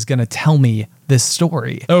else is going to tell me this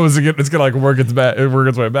story. Oh, it's gonna like work its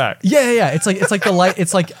way back. Yeah. It's like the light.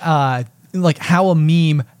 It's like how a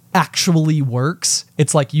meme actually works.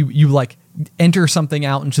 It's like you like enter something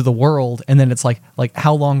out into the world, and then it's like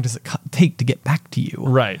how long does it take to get back to you?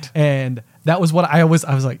 Right. And that was what I was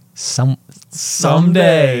like, someday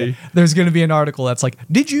there's going to be an article that's like,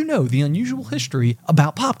 did you know the unusual history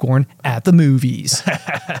about popcorn at the movies?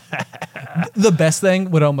 The best thing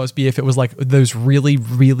would almost be if it was like those really,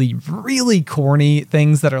 really, really corny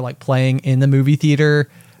things that are like playing in the movie theater.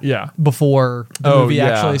 Yeah. Before the movie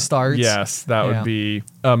actually starts. Yes, that would be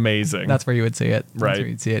amazing. That's where you would see it. Right. That's where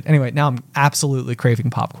you'd see it. Anyway, now I'm absolutely craving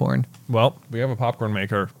popcorn. Well, we have a popcorn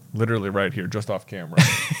maker literally right here, just off camera.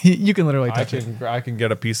 You can literally touch it. I can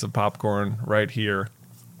get a piece of popcorn right here.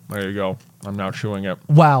 There you go. I'm now chewing it.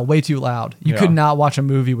 Wow, way too loud. You could not watch a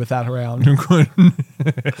movie with that around. You couldn't.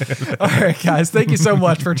 All right, guys. Thank you so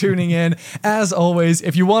much for tuning in. As always,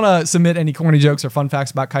 if you want to submit any corny jokes or fun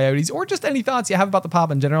facts about coyotes, or just any thoughts you have about the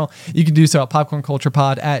pop in general, you can do so at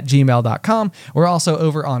popcornculturepod@gmail.com. We're also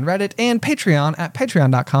over on Reddit and Patreon at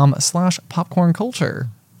patreon.com/popcornculture.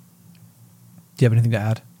 Do you have anything to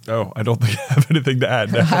add? Oh, I don't think I have anything to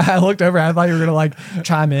add. No. I looked over. I thought you were gonna like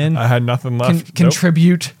chime in. I had nothing left.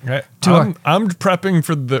 Contribute. Okay. To I'm prepping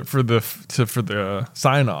for the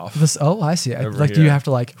sign off. this. Oh, I see. Over Like, do here. you have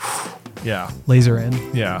to like Yeah, laser in?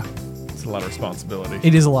 yeah. It's a lot of responsibility.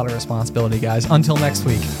 It is a lot of responsibility, guys. Until next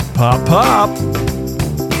week. Pop pop.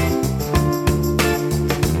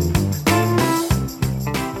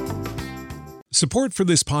 Support for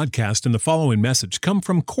this podcast and the following message come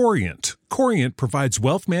from Corient. Corient provides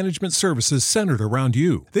wealth management services centered around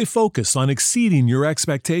you. They focus on exceeding your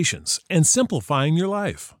expectations and simplifying your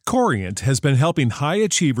life. Corient has been helping high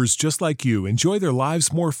achievers just like you enjoy their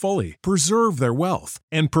lives more fully, preserve their wealth,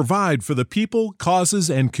 and provide for the people, causes,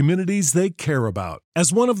 and communities they care about.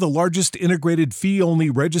 As one of the largest integrated fee-only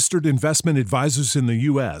registered investment advisors in the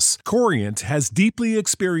U.S., Corient has deeply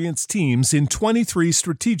experienced teams in 23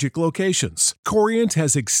 strategic locations. Corient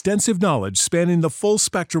has extensive knowledge spanning the full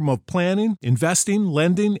spectrum of planning, investing,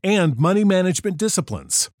 lending, and money management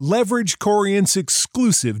disciplines. Leverage Corient's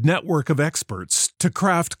exclusive network of experts to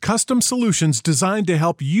craft custom solutions designed to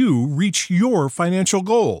help you reach your financial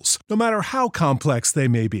goals, no matter how complex they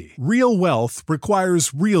may be. Real wealth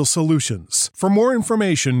requires real solutions. For more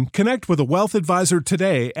information, connect with a wealth advisor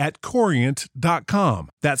today at Corient.com.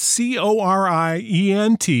 That's Corient.com.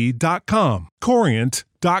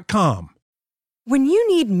 Corient.com. When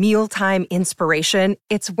you need mealtime inspiration,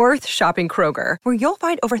 it's worth shopping Kroger, where you'll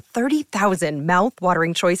find over 30,000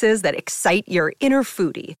 mouth-watering choices that excite your inner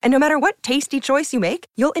foodie. And no matter what tasty choice you make,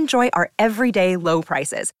 you'll enjoy our everyday low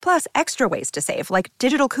prices, plus extra ways to save, like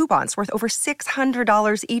digital coupons worth over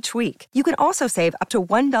 $600 each week. You can also save up to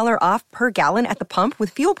 $1 off per gallon at the pump with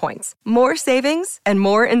fuel points. More savings and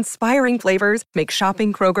more inspiring flavors make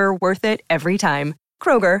shopping Kroger worth it every time.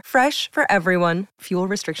 Kroger, fresh for everyone. Fuel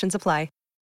restrictions apply.